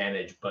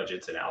manage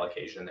budgets and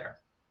allocation there?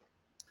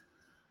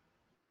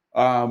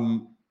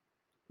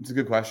 It's a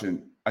good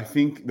question. I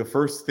think the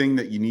first thing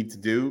that you need to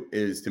do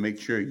is to make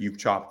sure you've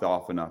chopped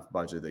off enough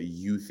budget that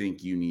you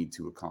think you need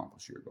to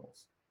accomplish your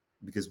goals.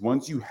 Because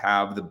once you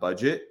have the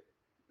budget,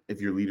 if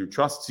your leader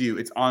trusts you,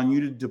 it's on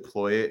you to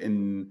deploy it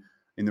in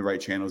the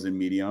right channels and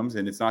mediums.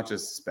 And it's not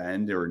just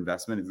spend or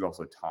investment, it's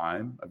also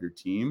time of your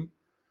team.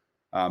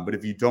 But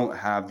if you don't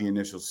have the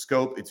initial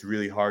scope, it's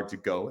really hard to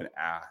go and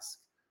ask.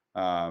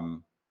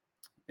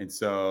 And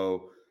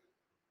so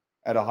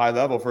at a high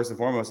level, first and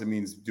foremost, it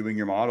means doing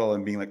your model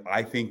and being like,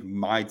 I think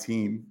my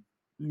team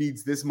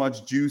needs this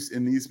much juice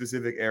in these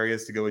specific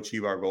areas to go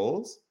achieve our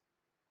goals.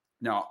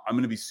 Now, I'm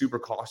going to be super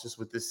cautious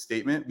with this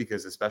statement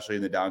because especially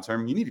in the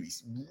downturn, you need to be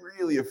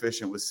really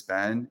efficient with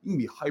spend. You can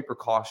be hyper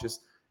cautious,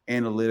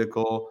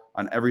 analytical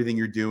on everything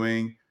you're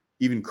doing,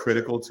 even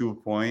critical to a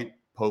point,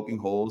 poking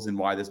holes in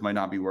why this might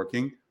not be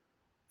working.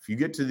 If you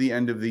get to the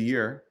end of the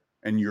year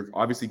and you're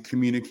obviously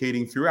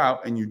communicating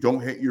throughout and you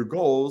don't hit your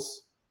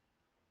goals,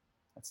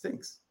 that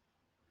stinks.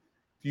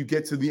 If you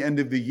get to the end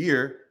of the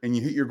year and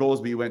you hit your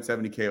goals, but you went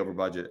 70K over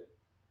budget,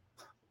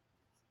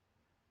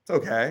 it's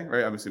okay,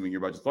 right? I'm assuming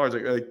your budget's large.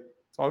 Like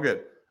it's all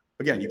good.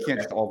 Again, you can't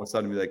just all of a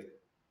sudden be like,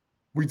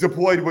 we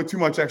deployed with too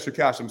much extra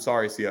cash. I'm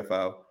sorry,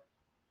 CFO.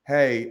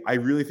 hey, I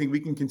really think we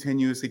can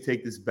continuously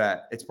take this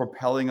bet. It's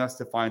propelling us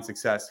to find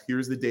success.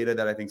 Here's the data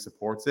that I think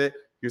supports it.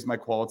 Here's my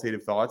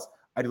qualitative thoughts.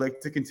 I'd like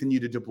to continue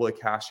to deploy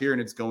cash here,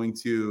 and it's going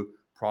to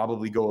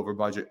probably go over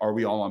budget. Are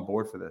we all on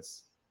board for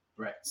this?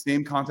 Right.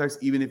 Same context,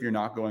 even if you're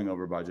not going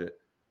over budget.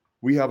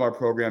 We have our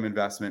program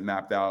investment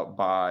mapped out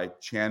by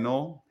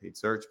channel, paid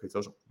search, paid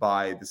social,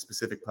 by the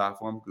specific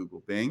platform,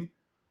 Google, Bing.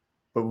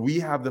 But we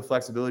have the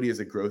flexibility as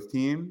a growth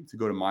team to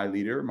go to my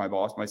leader, my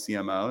boss, my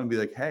CMO, and be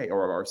like, hey,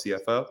 or our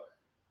CFO,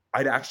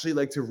 I'd actually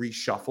like to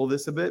reshuffle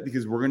this a bit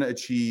because we're going to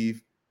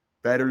achieve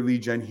better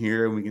lead gen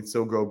here and we can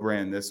still grow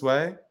brand this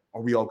way.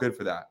 Are we all good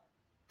for that?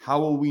 How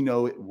will we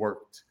know it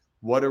worked?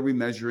 What are we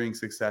measuring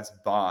success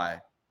by?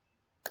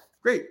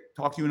 Great.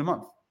 Talk to you in a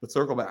month. Let's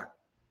circle back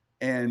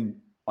and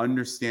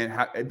understand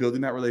how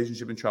building that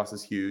relationship and trust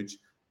is huge.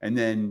 And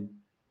then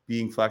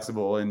being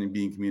flexible and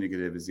being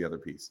communicative is the other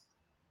piece.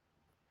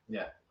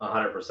 Yeah,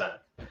 100%.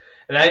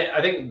 And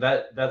I think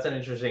that's an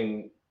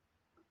interesting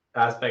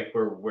aspect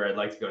where I'd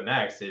like to go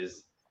next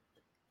is,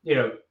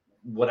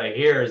 what I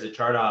hear is at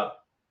ChartHop,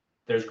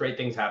 there's great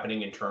things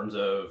happening in terms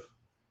of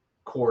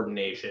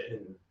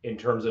coordination, in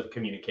terms of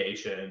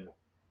communication,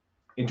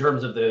 in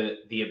terms of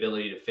the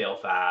ability to fail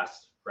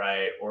fast,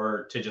 right?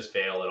 Or to just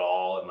fail at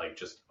all and like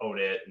just own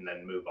it and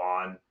then move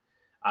on.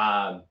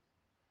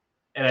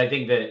 And I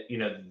think that,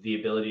 the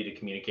ability to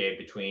communicate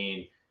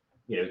between,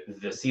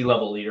 the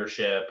C-level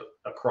leadership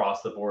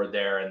across the board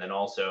there, and then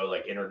also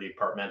like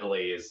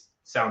interdepartmentally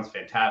sounds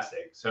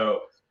fantastic.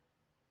 So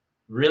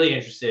really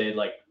interested,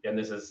 like, and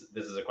this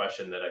is a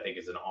question that I think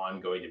is an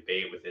ongoing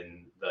debate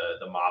within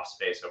the MOP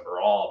space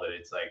overall, but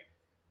it's like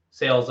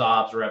sales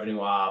ops, revenue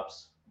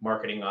ops,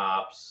 marketing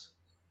ops,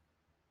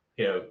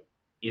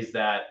 is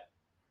that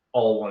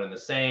all one and the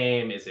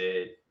same? Is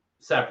it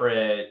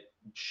separate?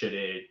 Should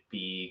it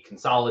be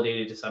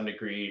consolidated to some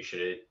degree?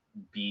 Should it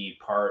be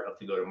part of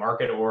the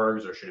go-to-market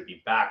orgs, or should it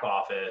be back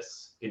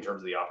office in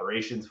terms of the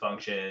operations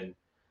function?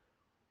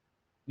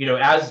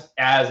 As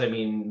I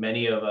mean,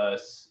 many of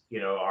us,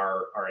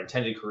 our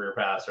intended career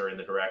paths are in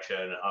the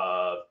direction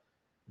of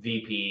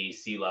VP,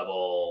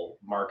 C-level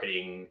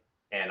marketing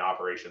and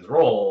operations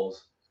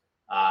roles,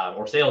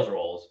 or sales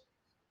roles.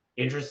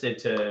 Interested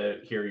to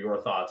hear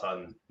your thoughts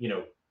on,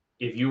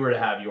 if you were to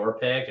have your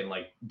pick and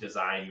like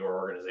design your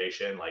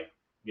organization, like,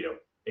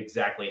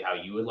 exactly how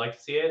you would like to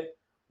see it,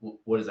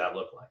 what does that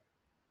look like?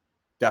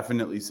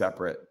 Definitely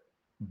separate,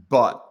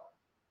 but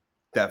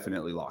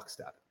definitely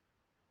lockstep.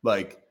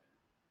 Like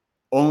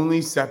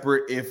only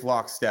separate if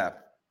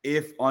lockstep.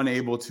 If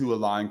unable to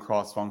align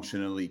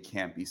cross-functionally,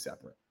 can't be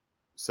separate.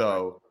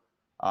 So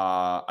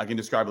I can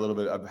describe a little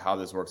bit of how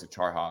this works at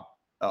ChartHop.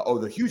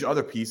 The huge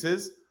other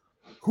pieces.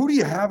 Who do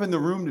you have in the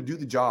room to do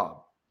the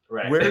job?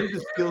 Right. Where do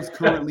the skills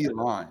currently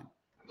align?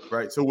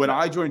 Right. So when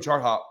I joined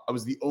ChartHop, I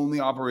was the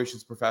only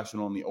operations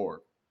professional in the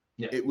org.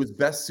 Yeah. It was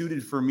best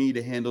suited for me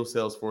to handle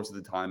Salesforce at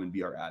the time and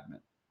be our admin.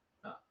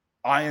 Oh.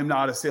 I am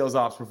not a sales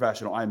ops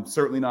professional. I'm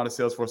certainly not a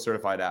Salesforce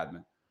certified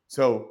admin.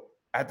 So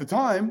at the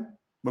time,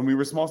 when we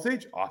were small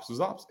stage, ops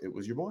was ops. It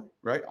was your boy,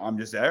 right? I'm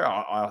just there.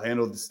 I'll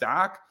handle the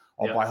stack.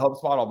 I'll buy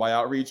HubSpot. I'll buy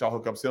Outreach. I'll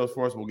hook up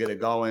Salesforce. We'll get it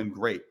going.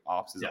 Great.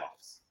 Ops is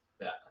ops.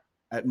 Yeah.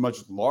 At much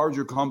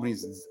larger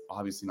companies, it's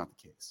obviously not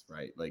the case,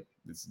 right? Like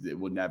it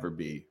would never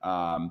be.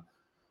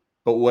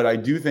 But what I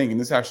do think, and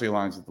this actually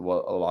aligns with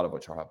what a lot of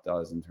what ChartHop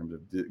does in terms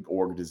of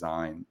org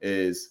design,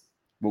 is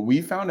what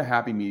we found a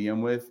happy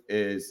medium with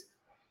is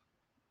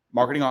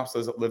marketing ops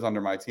lives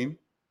under my team.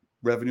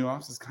 Revenue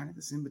ops is kind of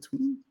this in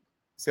between.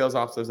 Sales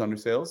ops lives under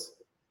sales.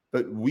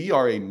 But we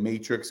are a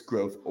matrix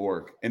growth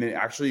org, and it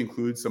actually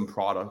includes some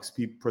product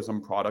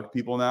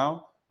people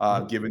now,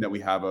 given that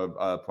we have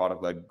a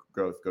product-led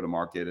growth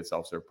go-to-market, a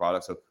self-serve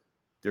product. So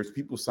there's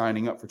people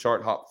signing up for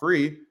ChartHop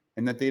free,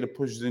 and that data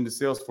pushes into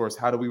Salesforce.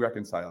 How do we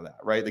reconcile that,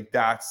 right? Like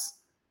that's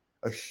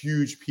a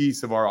huge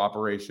piece of our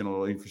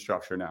operational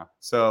infrastructure now.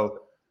 So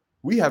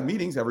we have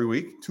meetings every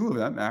week, 2 of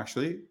them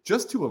actually,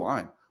 just to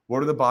align.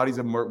 What are the bodies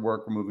of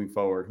work we're moving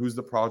forward? Who's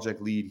the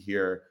project lead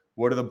here?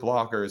 What are the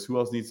blockers? Who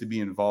else needs to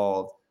be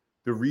involved?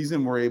 The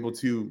reason we're able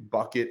to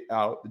bucket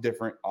out the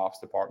different ops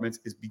departments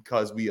is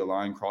because we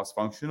align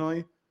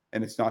cross-functionally,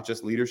 and it's not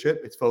just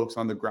leadership, it's folks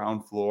on the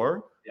ground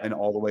floor and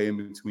all the way in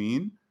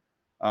between.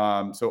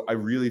 So I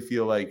really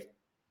feel like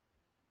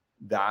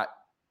that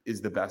is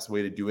the best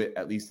way to do it,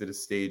 at least at a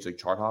stage like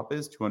ChartHop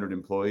is, 200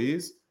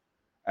 employees.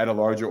 At a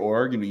larger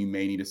org, you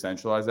may need to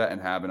centralize that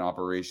and have an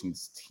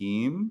operations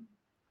team.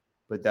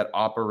 But that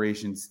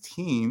operations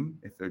team,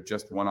 if they're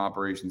just one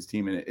operations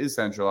team and it is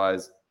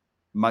centralized,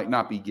 might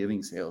not be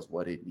giving sales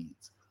what it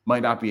needs,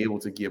 might not be able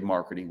to give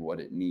marketing what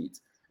it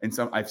needs. And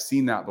I've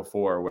seen that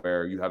before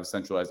where you have a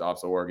centralized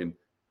ops org and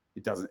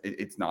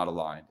it's not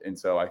aligned. And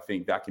so I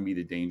think that can be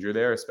the danger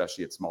there,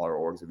 especially at smaller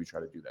orgs if you try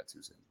to do that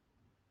too soon.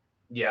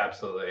 Yeah,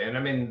 absolutely. And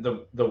I mean,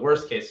 the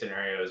worst case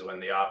scenario is when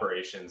the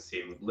operations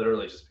team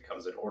literally just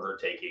becomes an order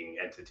taking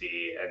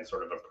entity and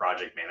sort of a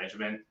project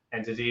management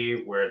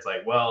entity where it's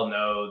like, well,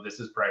 no, this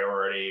is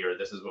priority, or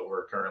this is what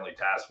we're currently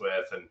tasked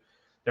with. And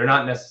they're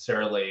not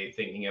necessarily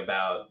thinking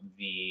about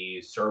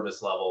the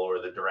service level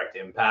or the direct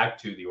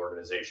impact to the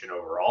organization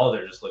overall.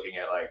 They're just looking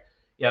at like,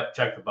 yep,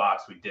 check the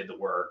box, we did the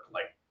work,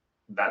 like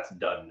that's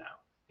done now.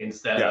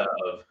 Instead Yeah.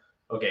 of,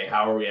 okay,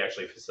 how are we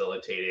actually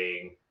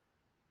facilitating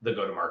the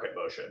go-to-market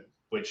motion,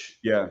 which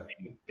Yeah.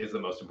 is the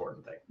most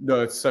important thing.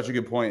 No, it's such a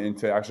good point. And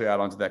to actually add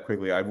on to that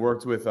quickly, I've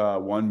worked with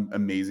one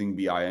amazing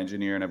BI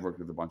engineer, and I've worked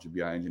with a bunch of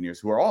BI engineers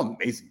who are all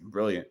amazing,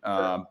 brilliant.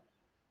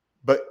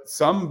 But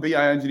some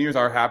BI engineers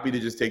are happy to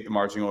just take the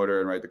marching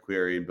order and write the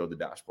query and build the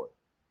dashboard.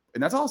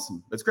 And that's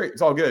awesome. That's great.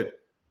 It's all good.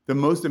 The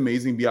most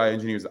amazing BI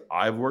engineers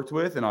I've worked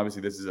with, and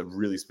obviously this is a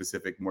really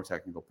specific, more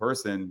technical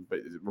person, but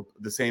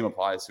the same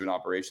applies to an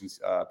operations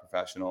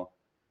professional.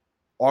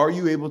 Are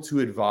you able to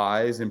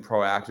advise and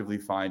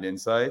proactively find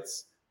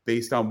insights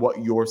based on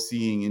what you're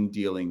seeing and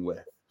dealing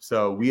with?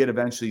 So we had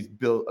eventually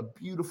built a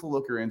beautiful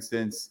Looker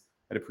instance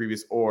at a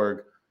previous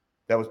org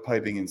that was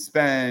piping in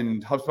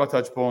spend, HubSpot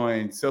touch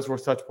points,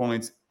 Salesforce touch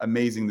points,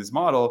 amazing this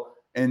model.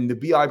 And the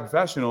BI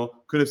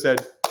professional could have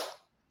said,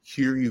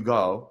 here you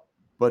go.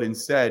 But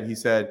instead he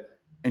said,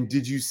 and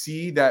did you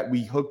see that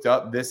we hooked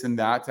up this and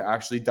that to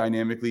actually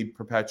dynamically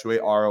perpetuate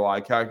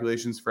ROI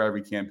calculations for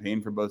every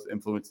campaign for both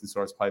influence and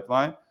source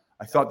pipeline?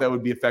 I thought that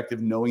would be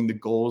effective knowing the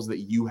goals that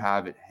you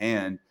have at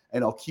hand.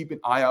 And I'll keep an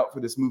eye out for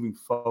this moving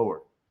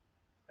forward.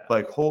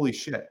 Like, holy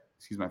shit,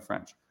 excuse my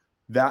French.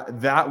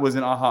 That was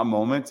an aha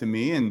moment to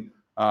me. And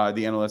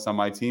the analyst on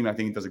my team, I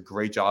think it does a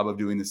great job of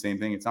doing the same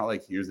thing. It's not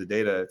like, here's the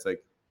data. It's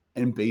like,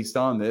 and based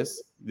on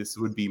this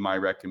would be my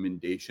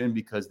recommendation,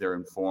 because they're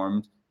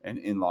informed and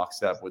in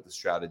lockstep with the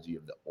strategy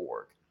of the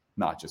org,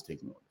 not just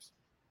taking orders.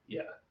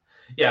 Yeah.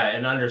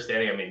 And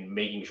understanding, I mean,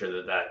 making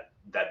sure that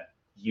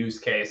use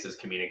case is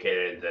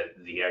communicated,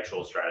 that the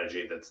actual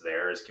strategy that's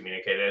there is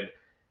communicated.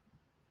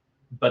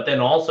 But then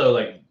also,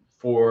 like,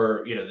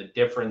 for, the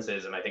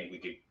differences, and I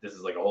think this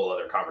is like a whole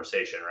other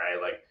conversation,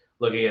 right? Like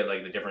looking at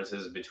like the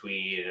differences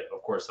between,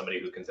 of course, somebody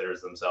who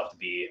considers themselves to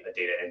be a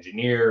data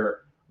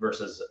engineer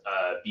versus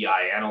a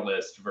BI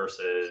analyst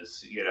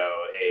versus,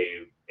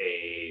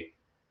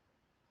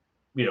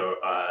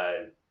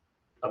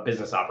 a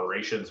business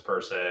operations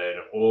person,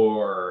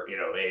 or,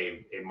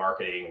 a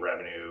marketing,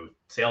 revenue,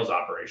 sales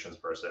operations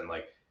person.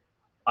 Like,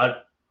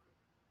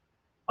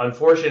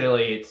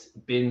 unfortunately, it's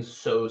been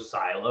so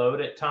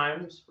siloed at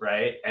times,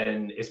 right?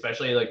 And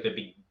especially like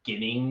the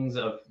beginnings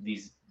of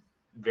these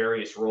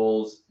various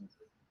roles,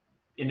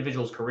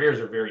 individuals' careers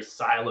are very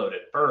siloed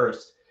at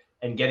first,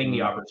 and getting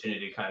the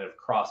opportunity to kind of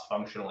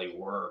cross-functionally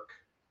work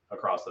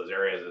across those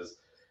areas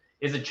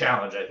is a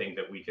challenge, I think,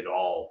 that we could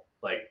all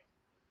like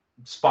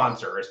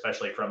sponsor,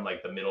 especially from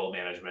like the middle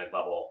management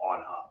level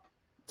on up.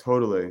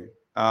 Totally.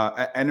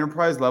 At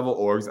enterprise level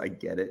orgs, I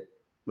get it.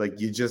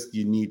 Like you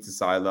need to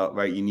silo,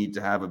 right? You need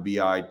to have a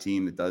BI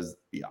team that does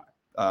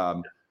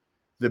BI.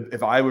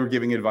 If I were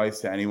giving advice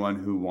to anyone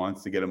who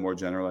wants to get a more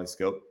generalized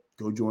scope,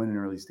 go join an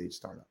early stage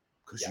startup,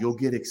 because you'll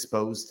get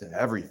exposed to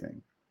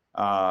everything.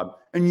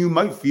 And you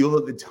might feel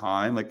at the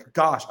time like,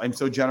 gosh, I'm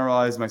so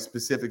generalized, my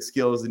specific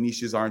skills, the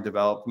niches aren't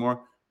developed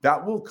more.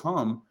 That will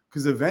come,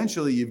 because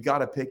eventually you've got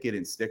to pick it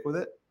and stick with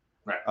it.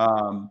 Right.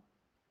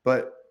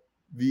 But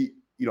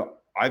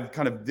I've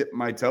kind of dipped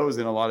my toes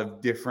in a lot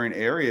of different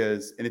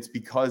areas, and it's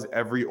because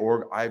every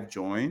org I've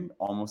joined,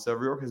 almost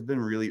every org, has been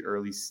really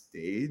early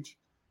stage.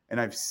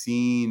 And I've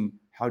seen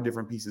how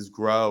different pieces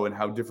grow and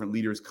how different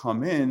leaders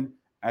come in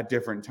at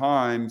different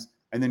times,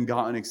 and then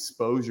gotten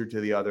exposure to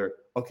the other.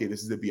 Okay,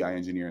 this is the BI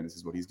engineer and this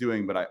is what he's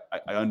doing, but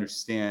I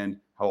understand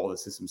how all the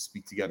systems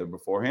speak together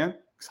beforehand,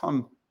 because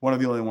I'm one of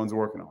the only ones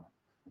working on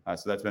it.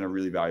 So that's been a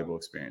really valuable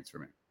experience for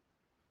me.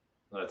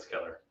 That's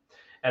killer.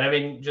 And I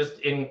mean, just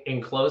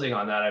in closing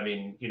on that, I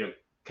mean,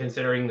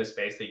 considering the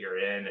space that you're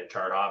in at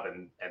ChartHop,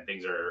 and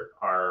things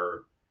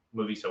are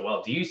moving so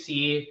well, do you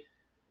see,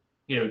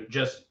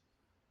 just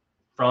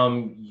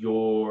from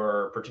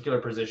your particular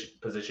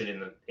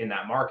position in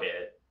that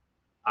market,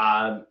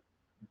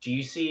 do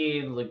you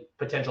see like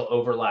potential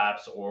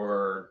overlaps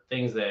or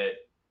things that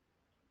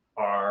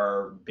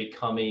are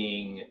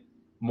becoming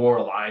more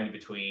aligned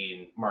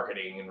between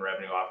marketing and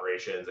revenue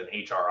operations and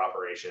HR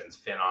operations,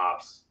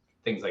 FinOps,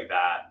 things like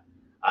that?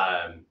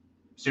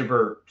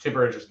 Super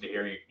interested to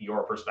hear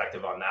your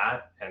perspective on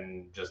that,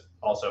 and just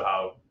also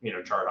how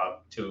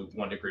ChartHop to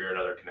one degree or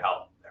another can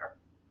help there.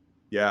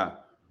 Yeah,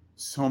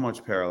 so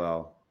much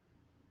parallel.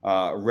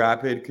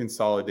 Rapid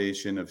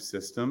consolidation of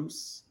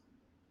systems,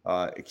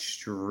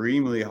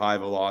 extremely high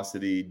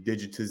velocity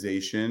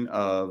digitization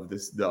of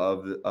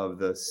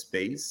the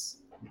space,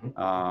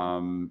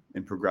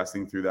 and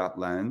progressing through that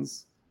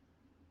lens.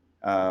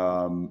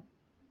 I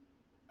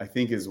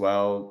think as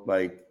well,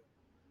 like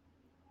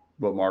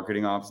what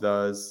marketing ops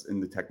does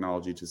and the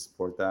technology to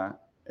support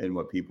that, and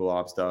what people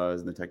ops does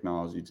and the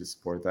technology to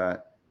support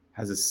that,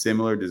 has a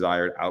similar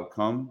desired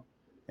outcome,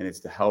 and it's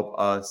to help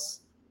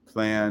us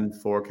plan,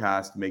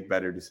 forecast, make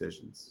better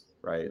decisions,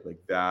 right? Like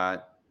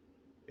that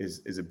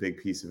is a big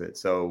piece of it.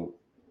 So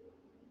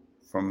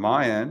from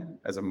my end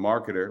as a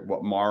marketer,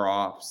 what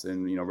MarOps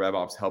and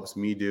RevOps helps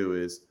me do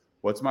is,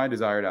 what's my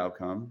desired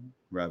outcome,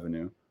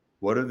 revenue?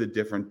 what are the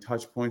different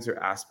touch points or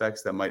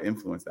aspects that might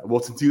influence that? Well,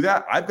 to do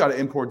that, I've got to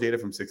import data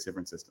from 6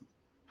 different systems.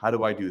 How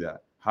do I do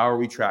that? How are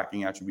we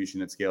tracking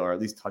attribution at scale, or at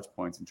least touch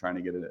points, and trying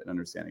to get an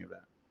understanding of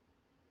that?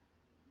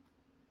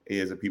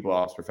 As a people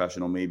ops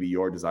professional, maybe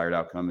your desired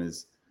outcome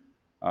is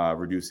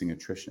reducing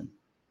attrition.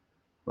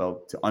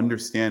 Well, to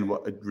understand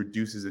what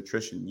reduces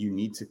attrition, you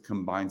need to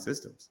combine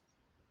systems.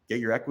 Get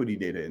your equity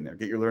data in there,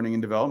 get your learning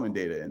and development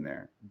data in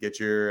there, get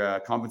your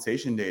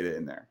compensation data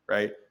in there,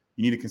 right?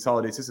 You need to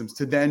consolidate systems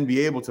to then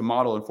be able to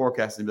model and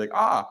forecast and be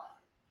like,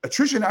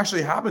 attrition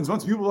actually happens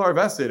once people are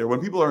vested, or when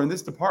people are in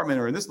this department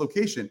or in this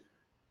location.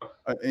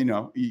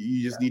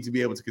 You just need to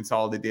be able to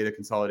consolidate data,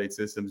 consolidate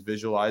systems,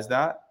 visualize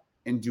that,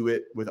 and do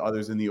it with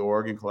others in the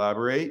org and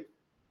collaborate,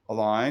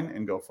 align,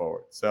 and go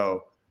forward.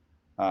 So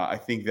I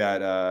think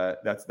that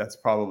that's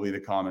probably the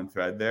common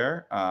thread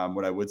there.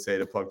 What I would say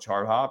to plug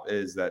ChartHop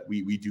is that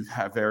we do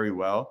that very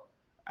well,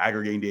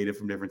 aggregating data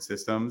from different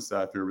systems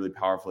through a really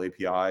powerful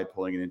API,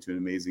 pulling it into an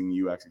amazing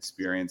UX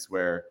experience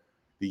where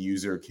the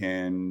user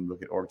can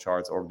look at org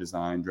charts, org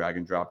design, drag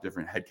and drop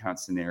different headcount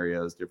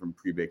scenarios, different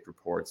pre-baked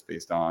reports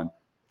based on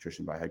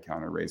attrition by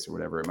headcount or race or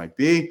whatever it might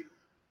be.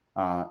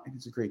 And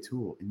it's a great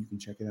tool, and you can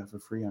check it out for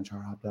free on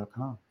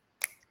charthop.com.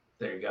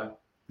 There you go.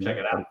 Check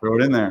it out. Throw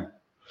it in there.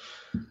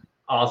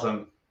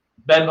 Awesome.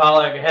 Ben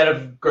Pollack, head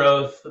of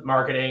growth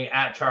marketing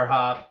at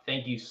ChartHop.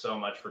 Thank you so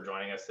much for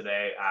joining us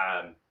today.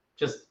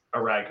 Just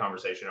a rad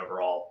conversation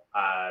overall.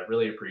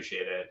 Really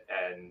appreciate it,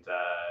 and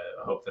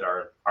hope that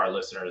our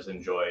listeners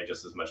enjoy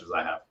just as much as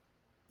I have.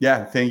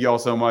 Yeah, thank you all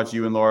so much,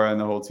 you and Laura and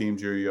the whole team.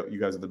 Drew, you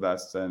guys are the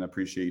best, and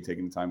appreciate you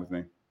taking the time with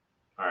me.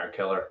 All right,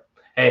 killer.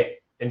 Hey,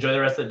 enjoy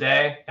the rest of the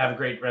day. Have a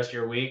great rest of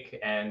your week,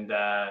 and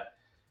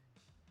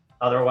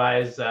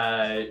otherwise,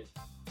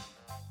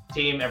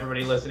 team,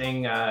 everybody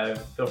listening,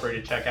 feel free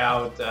to check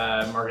out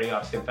Marketing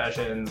Ops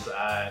Confessions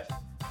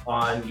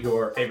on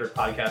your favorite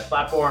podcast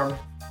platform,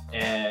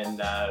 and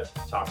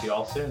talk to you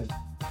all soon.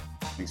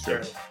 Thanks, Drew.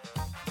 Cheers.